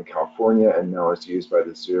of Oakland, California, and now is used by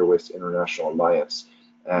the Zero Waste International Alliance,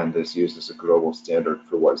 and is used as a global standard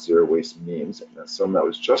for what zero waste means. And that's something that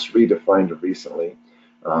was just redefined recently.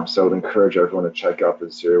 So I would encourage everyone to check out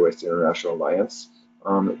the Zero Waste International Alliance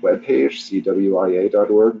webpage,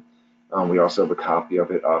 cwia.org. We also have a copy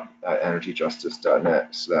of it up at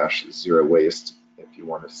energyjustice.net/zero waste if you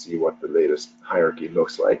want to see what the latest hierarchy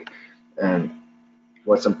looks like. And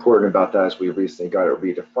what's important about that is we recently got it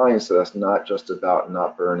redefined, so that's not just about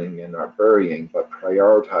not burning and not burying, but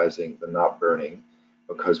prioritizing the not burning,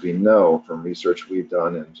 because we know from research we've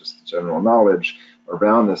done and just general knowledge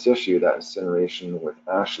around this issue that incineration with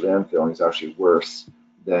ash landfilling is actually worse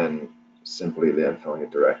than simply landfilling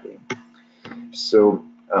it directly. So,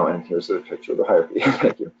 oh, and here's a picture of the hierarchy.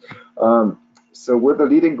 Thank you. So we're the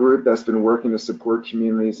leading group that's been working to support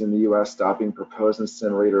communities in the U.S. stopping proposed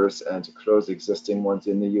incinerators and to close existing ones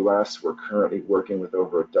in the U.S. We're currently working with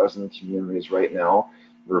over a dozen communities right now,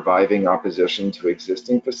 reviving opposition to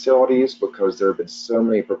existing facilities because there have been so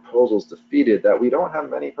many proposals defeated that we don't have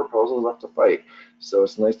many proposals left to fight. So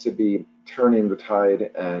it's nice to be turning the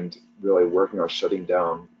tide and really working on shutting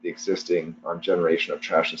down the existing generation of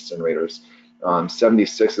trash incinerators.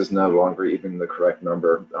 76 is no longer even the correct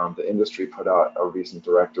number. The industry put out a recent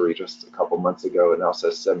directory just a couple months ago. It now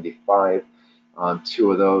says 75.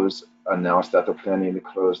 Two of those announced that they're planning to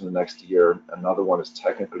close in the next year. Another one is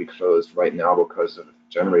technically closed right now because of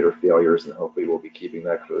generator failures, and hopefully we'll be keeping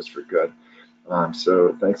that closed for good.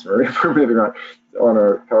 So thanks, Marie, for moving on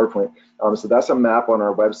our PowerPoint. So that's a map on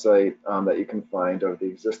our website that you can find of the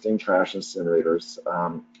existing trash incinerators.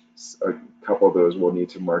 A couple of those will need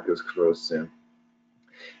to mark as closed soon.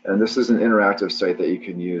 And this is an interactive site that you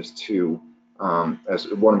can use to, as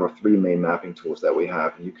one of our three main mapping tools that we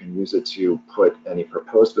have. And you can use it to put any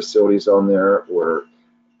proposed facilities on there, or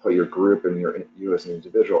put your group and you as an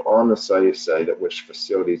individual on the site, say that which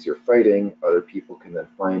facilities you're fighting. Other people can then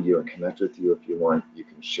find you and connect with you if you want. You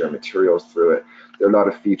can share materials through it. There are a lot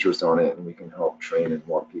of features on it, and we can help train and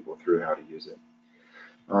walk people through how to use it.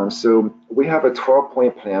 So we have a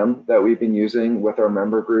 12-point plan that we've been using with our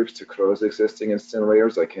member groups to close existing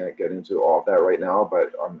incinerators. I can't get into all of that right now,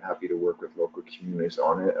 but I'm happy to work with local communities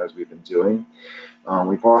on it as we've been doing.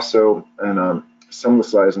 We've also, and some of the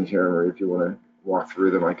slides in here, or if you want to walk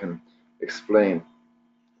through them, I can explain.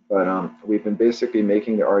 But we've been basically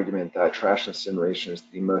making the argument that trash incineration is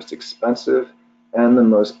the most expensive and the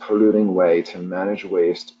most polluting way to manage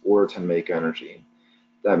waste or to make energy.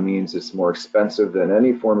 That means it's more expensive than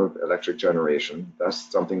any form of electric generation.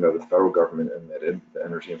 That's something that the federal government admitted, the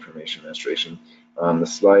Energy Information Administration. The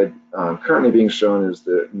slide currently being shown is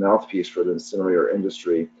the mouthpiece for the incinerator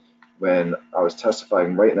industry. When I was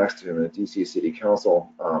testifying right next to him in the DC City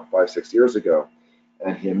Council 5-6 years ago,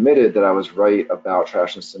 and he admitted that I was right about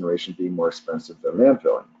trash incineration being more expensive than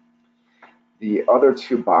landfilling. The other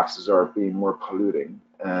two boxes are being more polluting,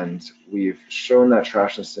 and we've shown that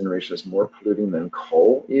trash incineration is more polluting than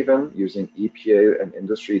coal, even using EPA and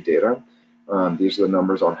industry data. These are the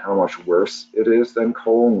numbers on how much worse it is than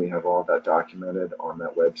coal, and we have all that documented on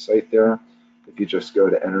that website there. If you just go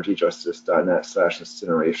to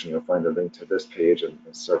energyjustice.net/incineration, you'll find a link to this page and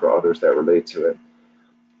several others that relate to it.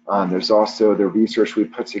 There's also the research we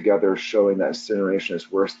put together showing that incineration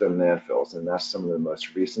is worse than landfills, and that's some of the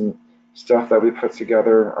most recent stuff that we put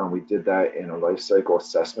together. We did that in a life cycle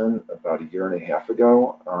assessment about 1.5 years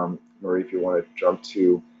ago. Marie, if you want to jump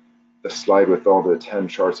to the slide with all the 10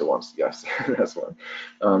 charts at once. Yes, that's one.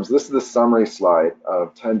 So this is the summary slide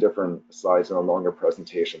of 10 different slides in a longer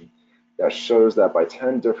presentation that shows that by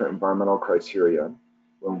 10 different environmental criteria,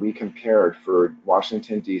 when we compared for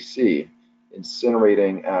Washington, D.C.,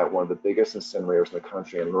 incinerating at one of the biggest incinerators in the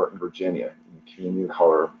country in Norton, Virginia, in community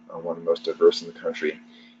color, one of the most diverse in the country,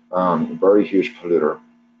 very huge polluter.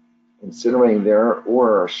 Incinerating there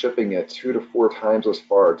or shipping it 2 to 4 times as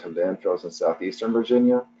far to landfills in southeastern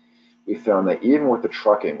Virginia, we found that even with the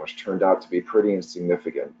trucking, which turned out to be pretty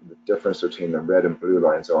insignificant, the difference between the red and blue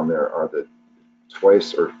lines on there are the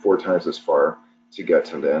twice or 4 times as far to get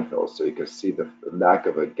to landfills. So you can see the lack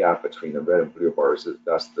of a gap between the red and blue bars.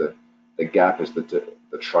 That's the gap is the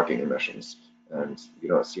trucking emissions, and you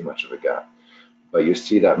don't see much of a gap. But you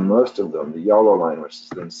see that most of them, the yellow line, which is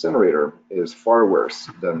the incinerator, is far worse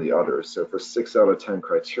than the others. So for 6 out of 10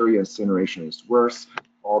 criteria, incineration is worse.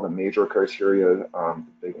 All the major criteria, the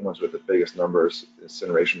big ones with the biggest numbers,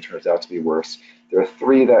 incineration turns out to be worse. There are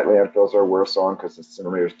 3 that landfills are worse on because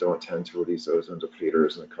incinerators don't tend to release ozone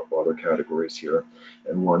depleters, and a couple other categories here,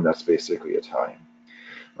 and 1 that's basically a tie.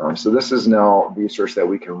 So this is now research that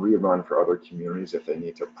we can rerun for other communities if they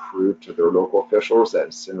need to prove to their local officials that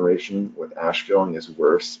incineration with ash filling is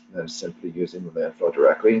worse than simply using the landfill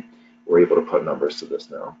directly. We're able to put numbers to this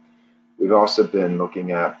now. We've also been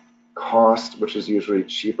looking at cost, which is usually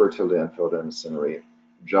cheaper to landfill than incinerate.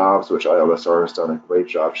 Jobs, which ILSR has done a great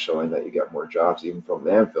job showing that you get more jobs even from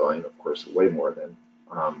landfilling, of course, way more than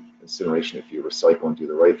incineration if you recycle and do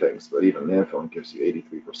the right things. But even landfilling gives you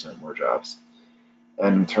 83% more jobs.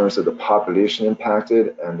 And in terms of the population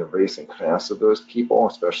impacted and the race and class of those people,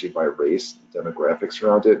 especially by race, demographics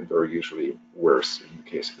around it, they're usually worse in the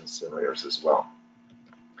case of incinerators as well.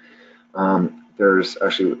 There's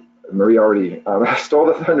actually, Marie already stole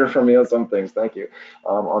the thunder from me on some things, thank you,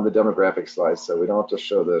 on the demographic slides, so we don't have to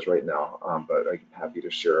show those right now, but I'm happy to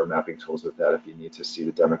share our mapping tools with that if you need to see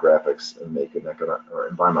the demographics and make an economic or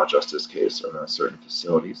environmental justice case on certain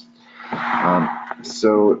facilities.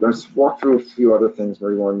 So let's walk through a few other things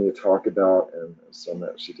Marie wanted me to talk about, and some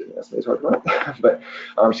that she didn't ask me to talk about. But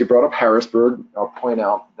she brought up Harrisburg. I'll point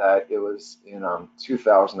out that it was in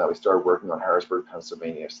 2000 that we started working on Harrisburg,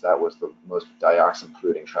 Pennsylvania. So that was the most dioxin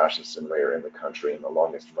polluting trash incinerator in the country and the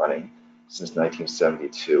longest running since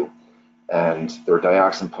 1972. And their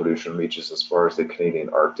dioxin pollution reaches as far as the Canadian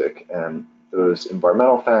Arctic. And those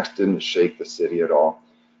environmental facts didn't shake the city at all.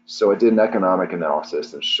 So I did an economic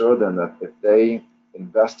analysis and showed them that if they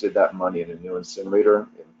invested that money in a new incinerator,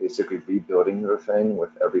 basically rebuilding the thing with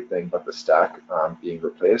everything but the stack being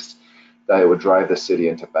replaced, that it would drive the city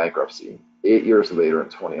into bankruptcy. 8 years later, in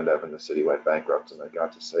 2011, the city went bankrupt, and I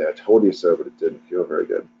got to say, I told you so, but it didn't feel very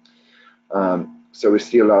good. So we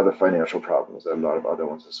see a lot of the financial problems and a lot of other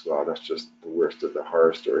ones as well. That's just the worst of the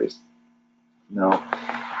horror stories. Now,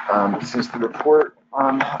 since the report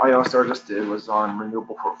ILSR just did was on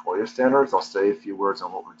renewable portfolio standards, I'll say a few words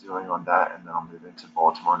on what we're doing on that, and then I'll move into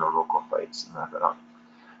Baltimore and our local fights and wrap it up.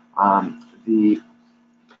 The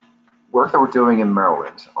work that we're doing in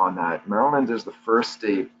Maryland on that, Maryland is the first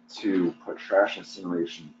state to put trash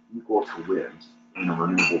incineration equal to wind in a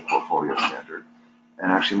renewable portfolio standard. And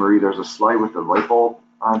actually, Marie, there's a slide with the light bulb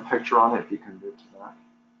picture on it, if you can move to that.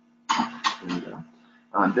 There you go.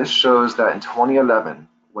 This shows that in 2011,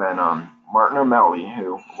 when Martin O'Malley,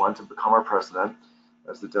 who wanted to become our president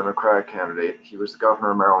as the Democratic candidate, he was the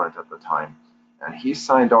governor of Maryland at the time, and he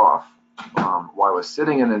signed off while I was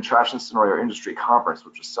sitting in a trash incinerator industry conference,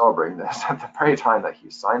 which was celebrating this, at the very time that he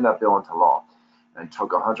signed that bill into law and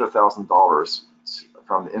took $100,000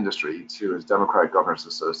 from the industry to his Democratic Governors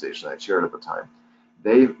Association I chaired at the time.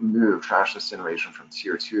 They moved trash incineration from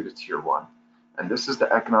tier 2 to tier 1. And this is the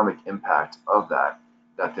economic impact of that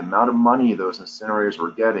the amount of money those incinerators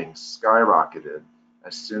were getting skyrocketed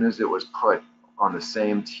as soon as it was put on the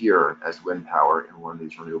same tier as wind power in one of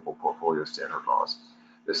these renewable portfolio standard laws.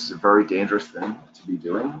 This is a very dangerous thing to be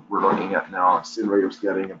doing. We're looking at now incinerators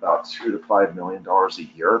getting about $2 to $5 million a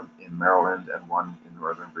year in Maryland and one in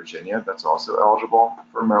Northern Virginia that's also eligible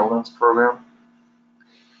for Maryland's program.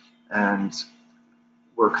 And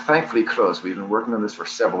we're thankfully close. We've been working on this for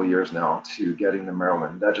several years now to getting the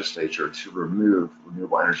Maryland legislature to remove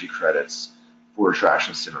renewable energy credits for trash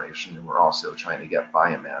incineration. And we're also trying to get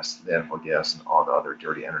biomass, landfill gas, and all the other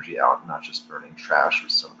dirty energy out, not just burning trash,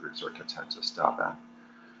 which some groups are content to stop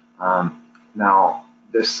at. Now,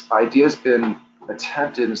 this idea has been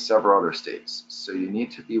attempted in several other states. So you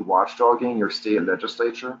need to be watchdogging your state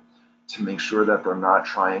legislature to make sure that they're not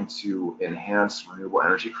trying to enhance renewable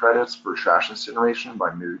energy credits for trash incineration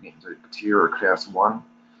by moving it into tier or class 1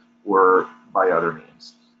 or by other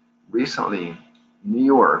means. Recently, New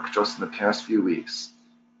York, just in the past few weeks,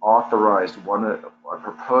 authorized a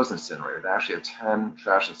proposed incinerator. They actually have 10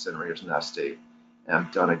 trash incinerators in that state and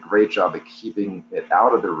have done a great job of keeping it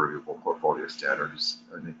out of the renewable portfolio standards,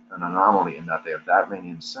 an anomaly in that they have that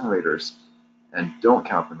many incinerators and don't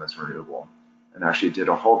count them as renewable. And actually did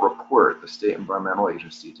a whole report, the state environmental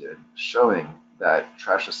agency did, showing that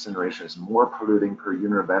trash incineration is more polluting per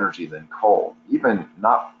unit of energy than coal, even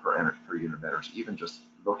not per unit of energy, even just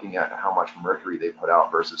looking at how much mercury they put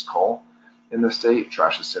out versus coal. In the state,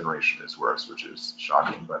 trash incineration is worse, which is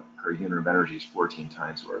shocking, but per unit of energy is 14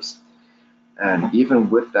 times worse. And even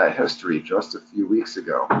with that history, just a few weeks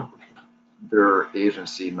ago, their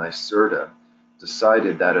agency, NYSERDA,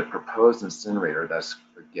 decided that a proposed incinerator that's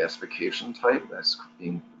a gasification type, that's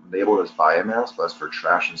being labeled as biomass, but for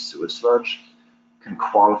trash and sewage sludge, can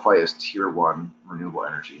qualify as tier 1 renewable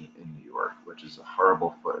energy in New York, which is a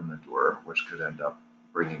horrible foot in the door, which could end up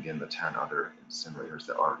bringing in the 10 other incinerators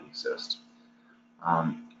that already exist.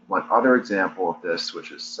 One other example of this,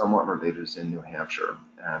 which is somewhat related, is in New Hampshire,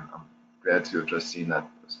 and I'm glad to have just seen that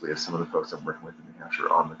we have some of the folks I'm working with in New Hampshire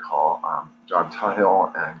on the call. John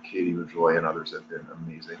Tuthill and Katie LaJoy and others have been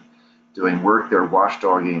amazing doing work there,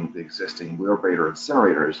 watchdogging the existing wheelbarrow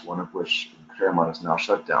incinerators, one of which in Claremont is now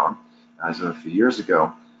shut down as of a few years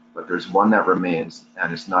ago, but there's one that remains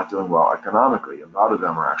and it's not doing well economically. A lot of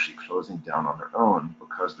them are actually closing down on their own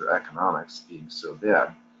because their economics being so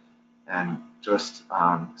bad. And just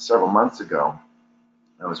several months ago,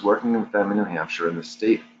 I was working with them in New Hampshire, and the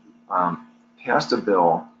state passed a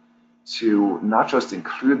bill to not just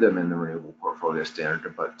include them in the renewable portfolio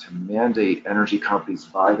standard, but to mandate energy companies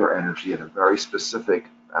buy their energy at a very specific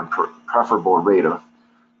and preferable rate of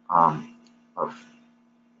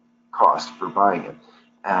cost for buying it.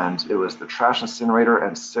 And it was the trash incinerator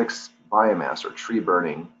and 6 biomass or tree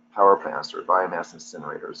burning power plants or biomass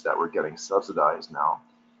incinerators that were getting subsidized now.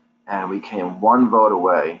 And we came one vote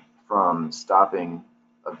away from stopping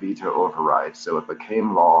a veto override. So it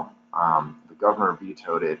became law. The governor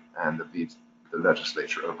vetoed it, and the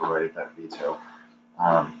legislature overrided that veto.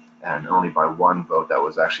 And only by one vote, that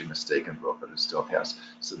was actually a mistaken vote, but it still passed.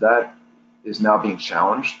 So that is now being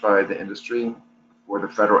challenged by the industry for the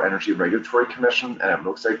Federal Energy Regulatory Commission, and it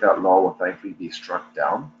looks like that law will thankfully be struck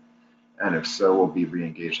down. And if so, we'll be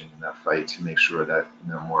re-engaging in that fight to make sure that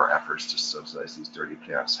no more efforts to subsidize these dirty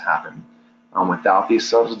plants happen. Without these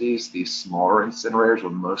subsidies, these smaller incinerators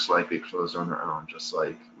will most likely close on their own, just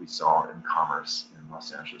like we saw in Commerce in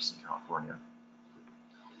Los Angeles and California.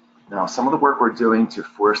 Now, some of the work we're doing to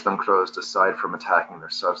force them closed, aside from attacking their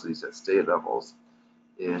subsidies at state levels,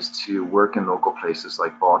 is to work in local places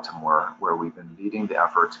like Baltimore, where we've been leading the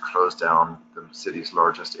effort to close down the city's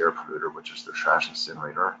largest air polluter, which is the trash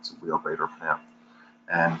incinerator. It's a wheelbarrow plant.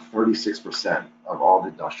 And 36% of all the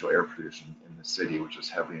industrial air pollution in the city, which is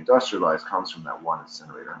heavily industrialized, comes from that one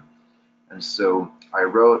incinerator. And so I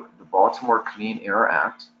wrote the Baltimore Clean Air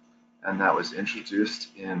Act, and that was introduced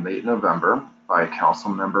in late November by a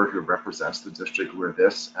council member who represents the district where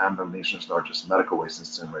this and the nation's largest medical waste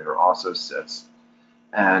incinerator also sits.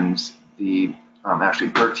 And the actually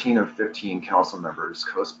 13 of 15 council members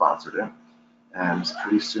co-sponsored it. And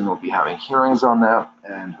pretty soon we'll be having hearings on that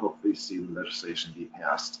and hopefully see the legislation be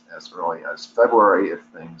passed as early as February if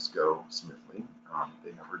things go smoothly.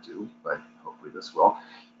 They never do, but hopefully this will.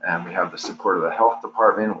 And we have the support of the health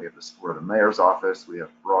department, we have the support of the mayor's office, we have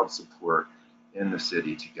broad support in the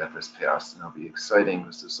city to get this passed. And it'll be exciting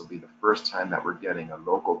because this will be the first time that we're getting a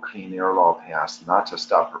local clean air law passed, not to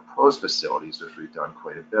stop proposed facilities, which we've done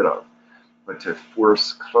quite a bit of, but to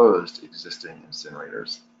force closed existing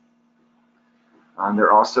incinerators. There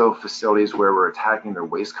are also facilities where we're attacking their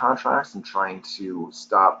waste contracts and trying to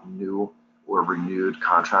stop new or renewed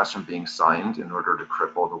contracts from being signed in order to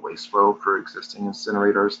cripple the waste flow for existing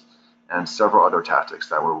incinerators, and several other tactics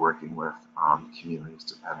that we're working with communities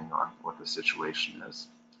depending on what the situation is.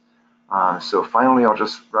 So finally, I'll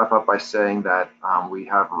just wrap up by saying that we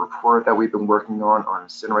have a report that we've been working on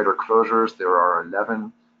incinerator closures. There are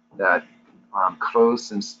 11 that closed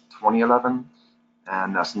since 2011.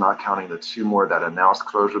 And that's not counting the 2 more that announced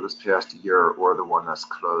closure this past year or the one that's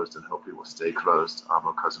closed and hopefully will stay closed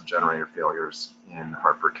because of generator failures in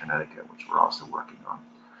Hartford, Connecticut, which we're also working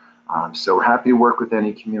on. So we're happy to work with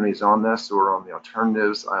any communities on this or on the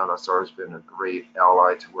alternatives. ILSR has been a great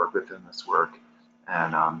ally to work with in this work.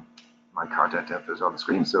 And my contact info is on the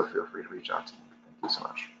screen, so feel free to reach out to me. Thank you so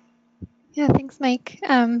much. Yeah, thanks, Mike.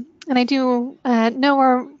 And I do know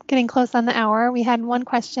we're getting close on the hour. We had one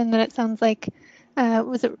question that it sounds like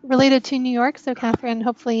was it related to New York. So Catherine,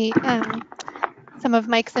 hopefully some of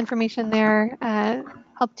Mike's information there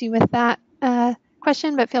helped you with that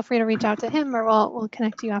question, but feel free to reach out to him or we'll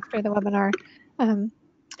connect you after the webinar.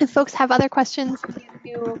 If folks have other questions, please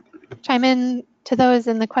do chime in to those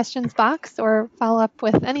in the questions box or follow up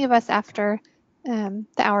with any of us after the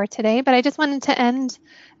hour today. But I just wanted to end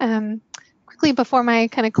quickly before my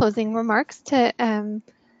kind of closing remarks to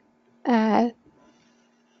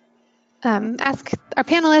ask our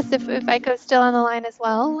panelists if ICO's still on the line as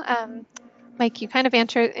well. Mike, you kind of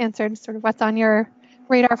answered sort of what's on your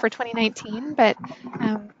radar for 2019, but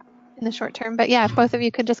in the short term. But yeah, if both of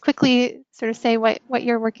you could just quickly sort of say what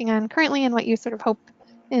you're working on currently and what you sort of hope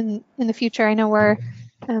in the future. I know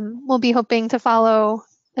we'll be hoping to follow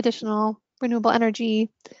additional renewable energy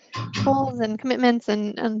goals and commitments,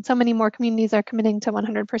 and so many more communities are committing to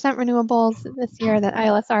 100% renewables this year that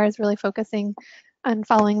ILSR is really focusing on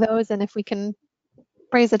following those. And if we can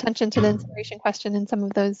raise attention to the incineration question in some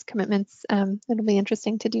of those commitments, it'll be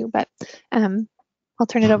interesting to do. But I'll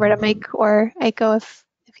turn it over to Mike or Aiko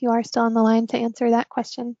if you are still on the line to answer that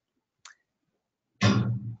question.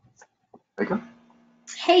 Aiko?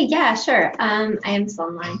 Hey, yeah, sure. I am still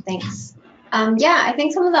in line. Thanks. Yeah, I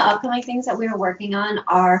think some of the upcoming things that we are working on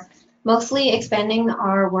are mostly expanding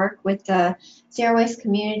our work with the zero waste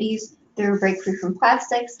communities through Break Free from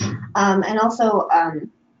Plastics, and also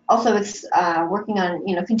working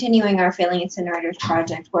on continuing our failing incinerators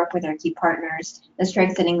project, work with our key partners, and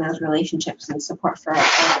strengthening those relationships and support for our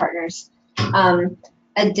partners.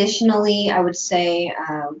 Additionally, I would say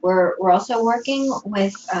we're also working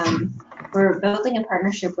with we're building a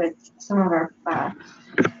partnership with some of our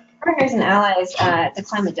partners and allies at the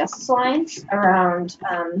Climate Justice Alliance around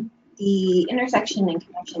the intersection and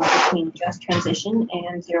connection between just transition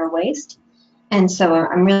and zero waste. And so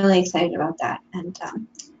I'm really excited about that. And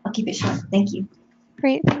I'll keep it short. Thank you.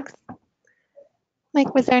 Great, thanks.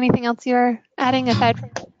 Mike, was there anything else you're adding aside from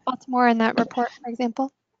Baltimore in that report, for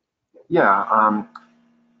example? Yeah,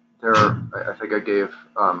 I think I gave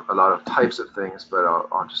a lot of types of things, but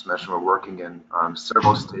I'll just mention we're working in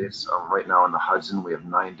several states. Right now in the Hudson, we have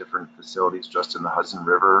 9 different facilities just in the Hudson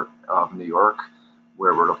River of New York,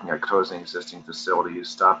 where we're looking at closing existing facilities,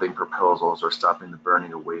 stopping proposals, or stopping the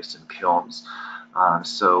burning of waste in kilns.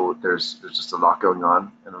 So there's just a lot going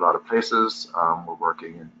on in a lot of places. We're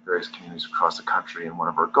working in various communities across the country, and one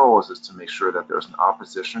of our goals is to make sure that there's an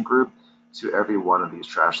opposition group to every one of these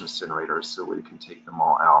trash incinerators so we can take them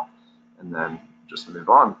all out and then just move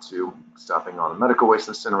on to stopping all the medical waste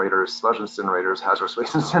incinerators, sludge incinerators, hazardous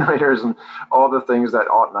waste incinerators, and all the things that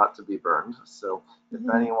ought not to be burned. So if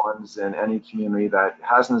anyone's in any community that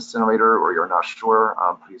has an incinerator or you're not sure,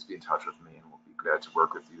 please be in touch with me and we'll be glad to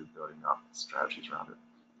work with you building up strategies around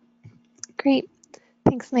it. Great.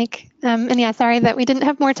 Thanks, Mike. And yeah, sorry that we didn't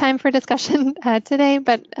have more time for discussion today,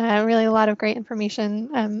 but really a lot of great information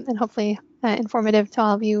and hopefully informative to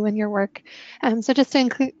all of you and your work. So just to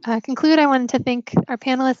conclude, I wanted to thank our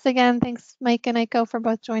panelists again. Thanks, Mike and Aiko, for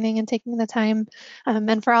both joining and taking the time,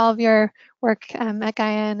 and for all of your work at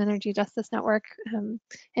Gaia and Energy Justice Network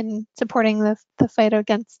in supporting the fight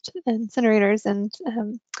against incinerators and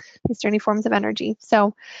these dirty forms of energy.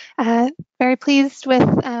 So very pleased with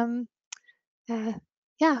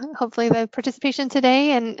yeah, hopefully the participation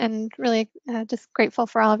today and really just grateful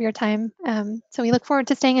for all of your time. So we look forward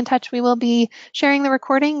to staying in touch. We will be sharing the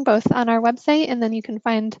recording both on our website, and then you can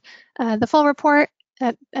find the full report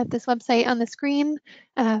at this website on the screen.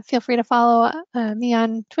 Feel free to follow me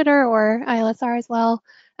on Twitter or ILSR as well,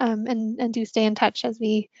 and do stay in touch as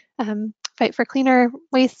we fight for cleaner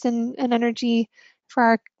waste and energy for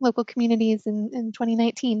our local communities in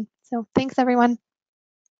 2019. So thanks, everyone.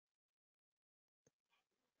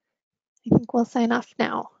 I think we'll sign off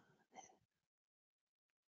now.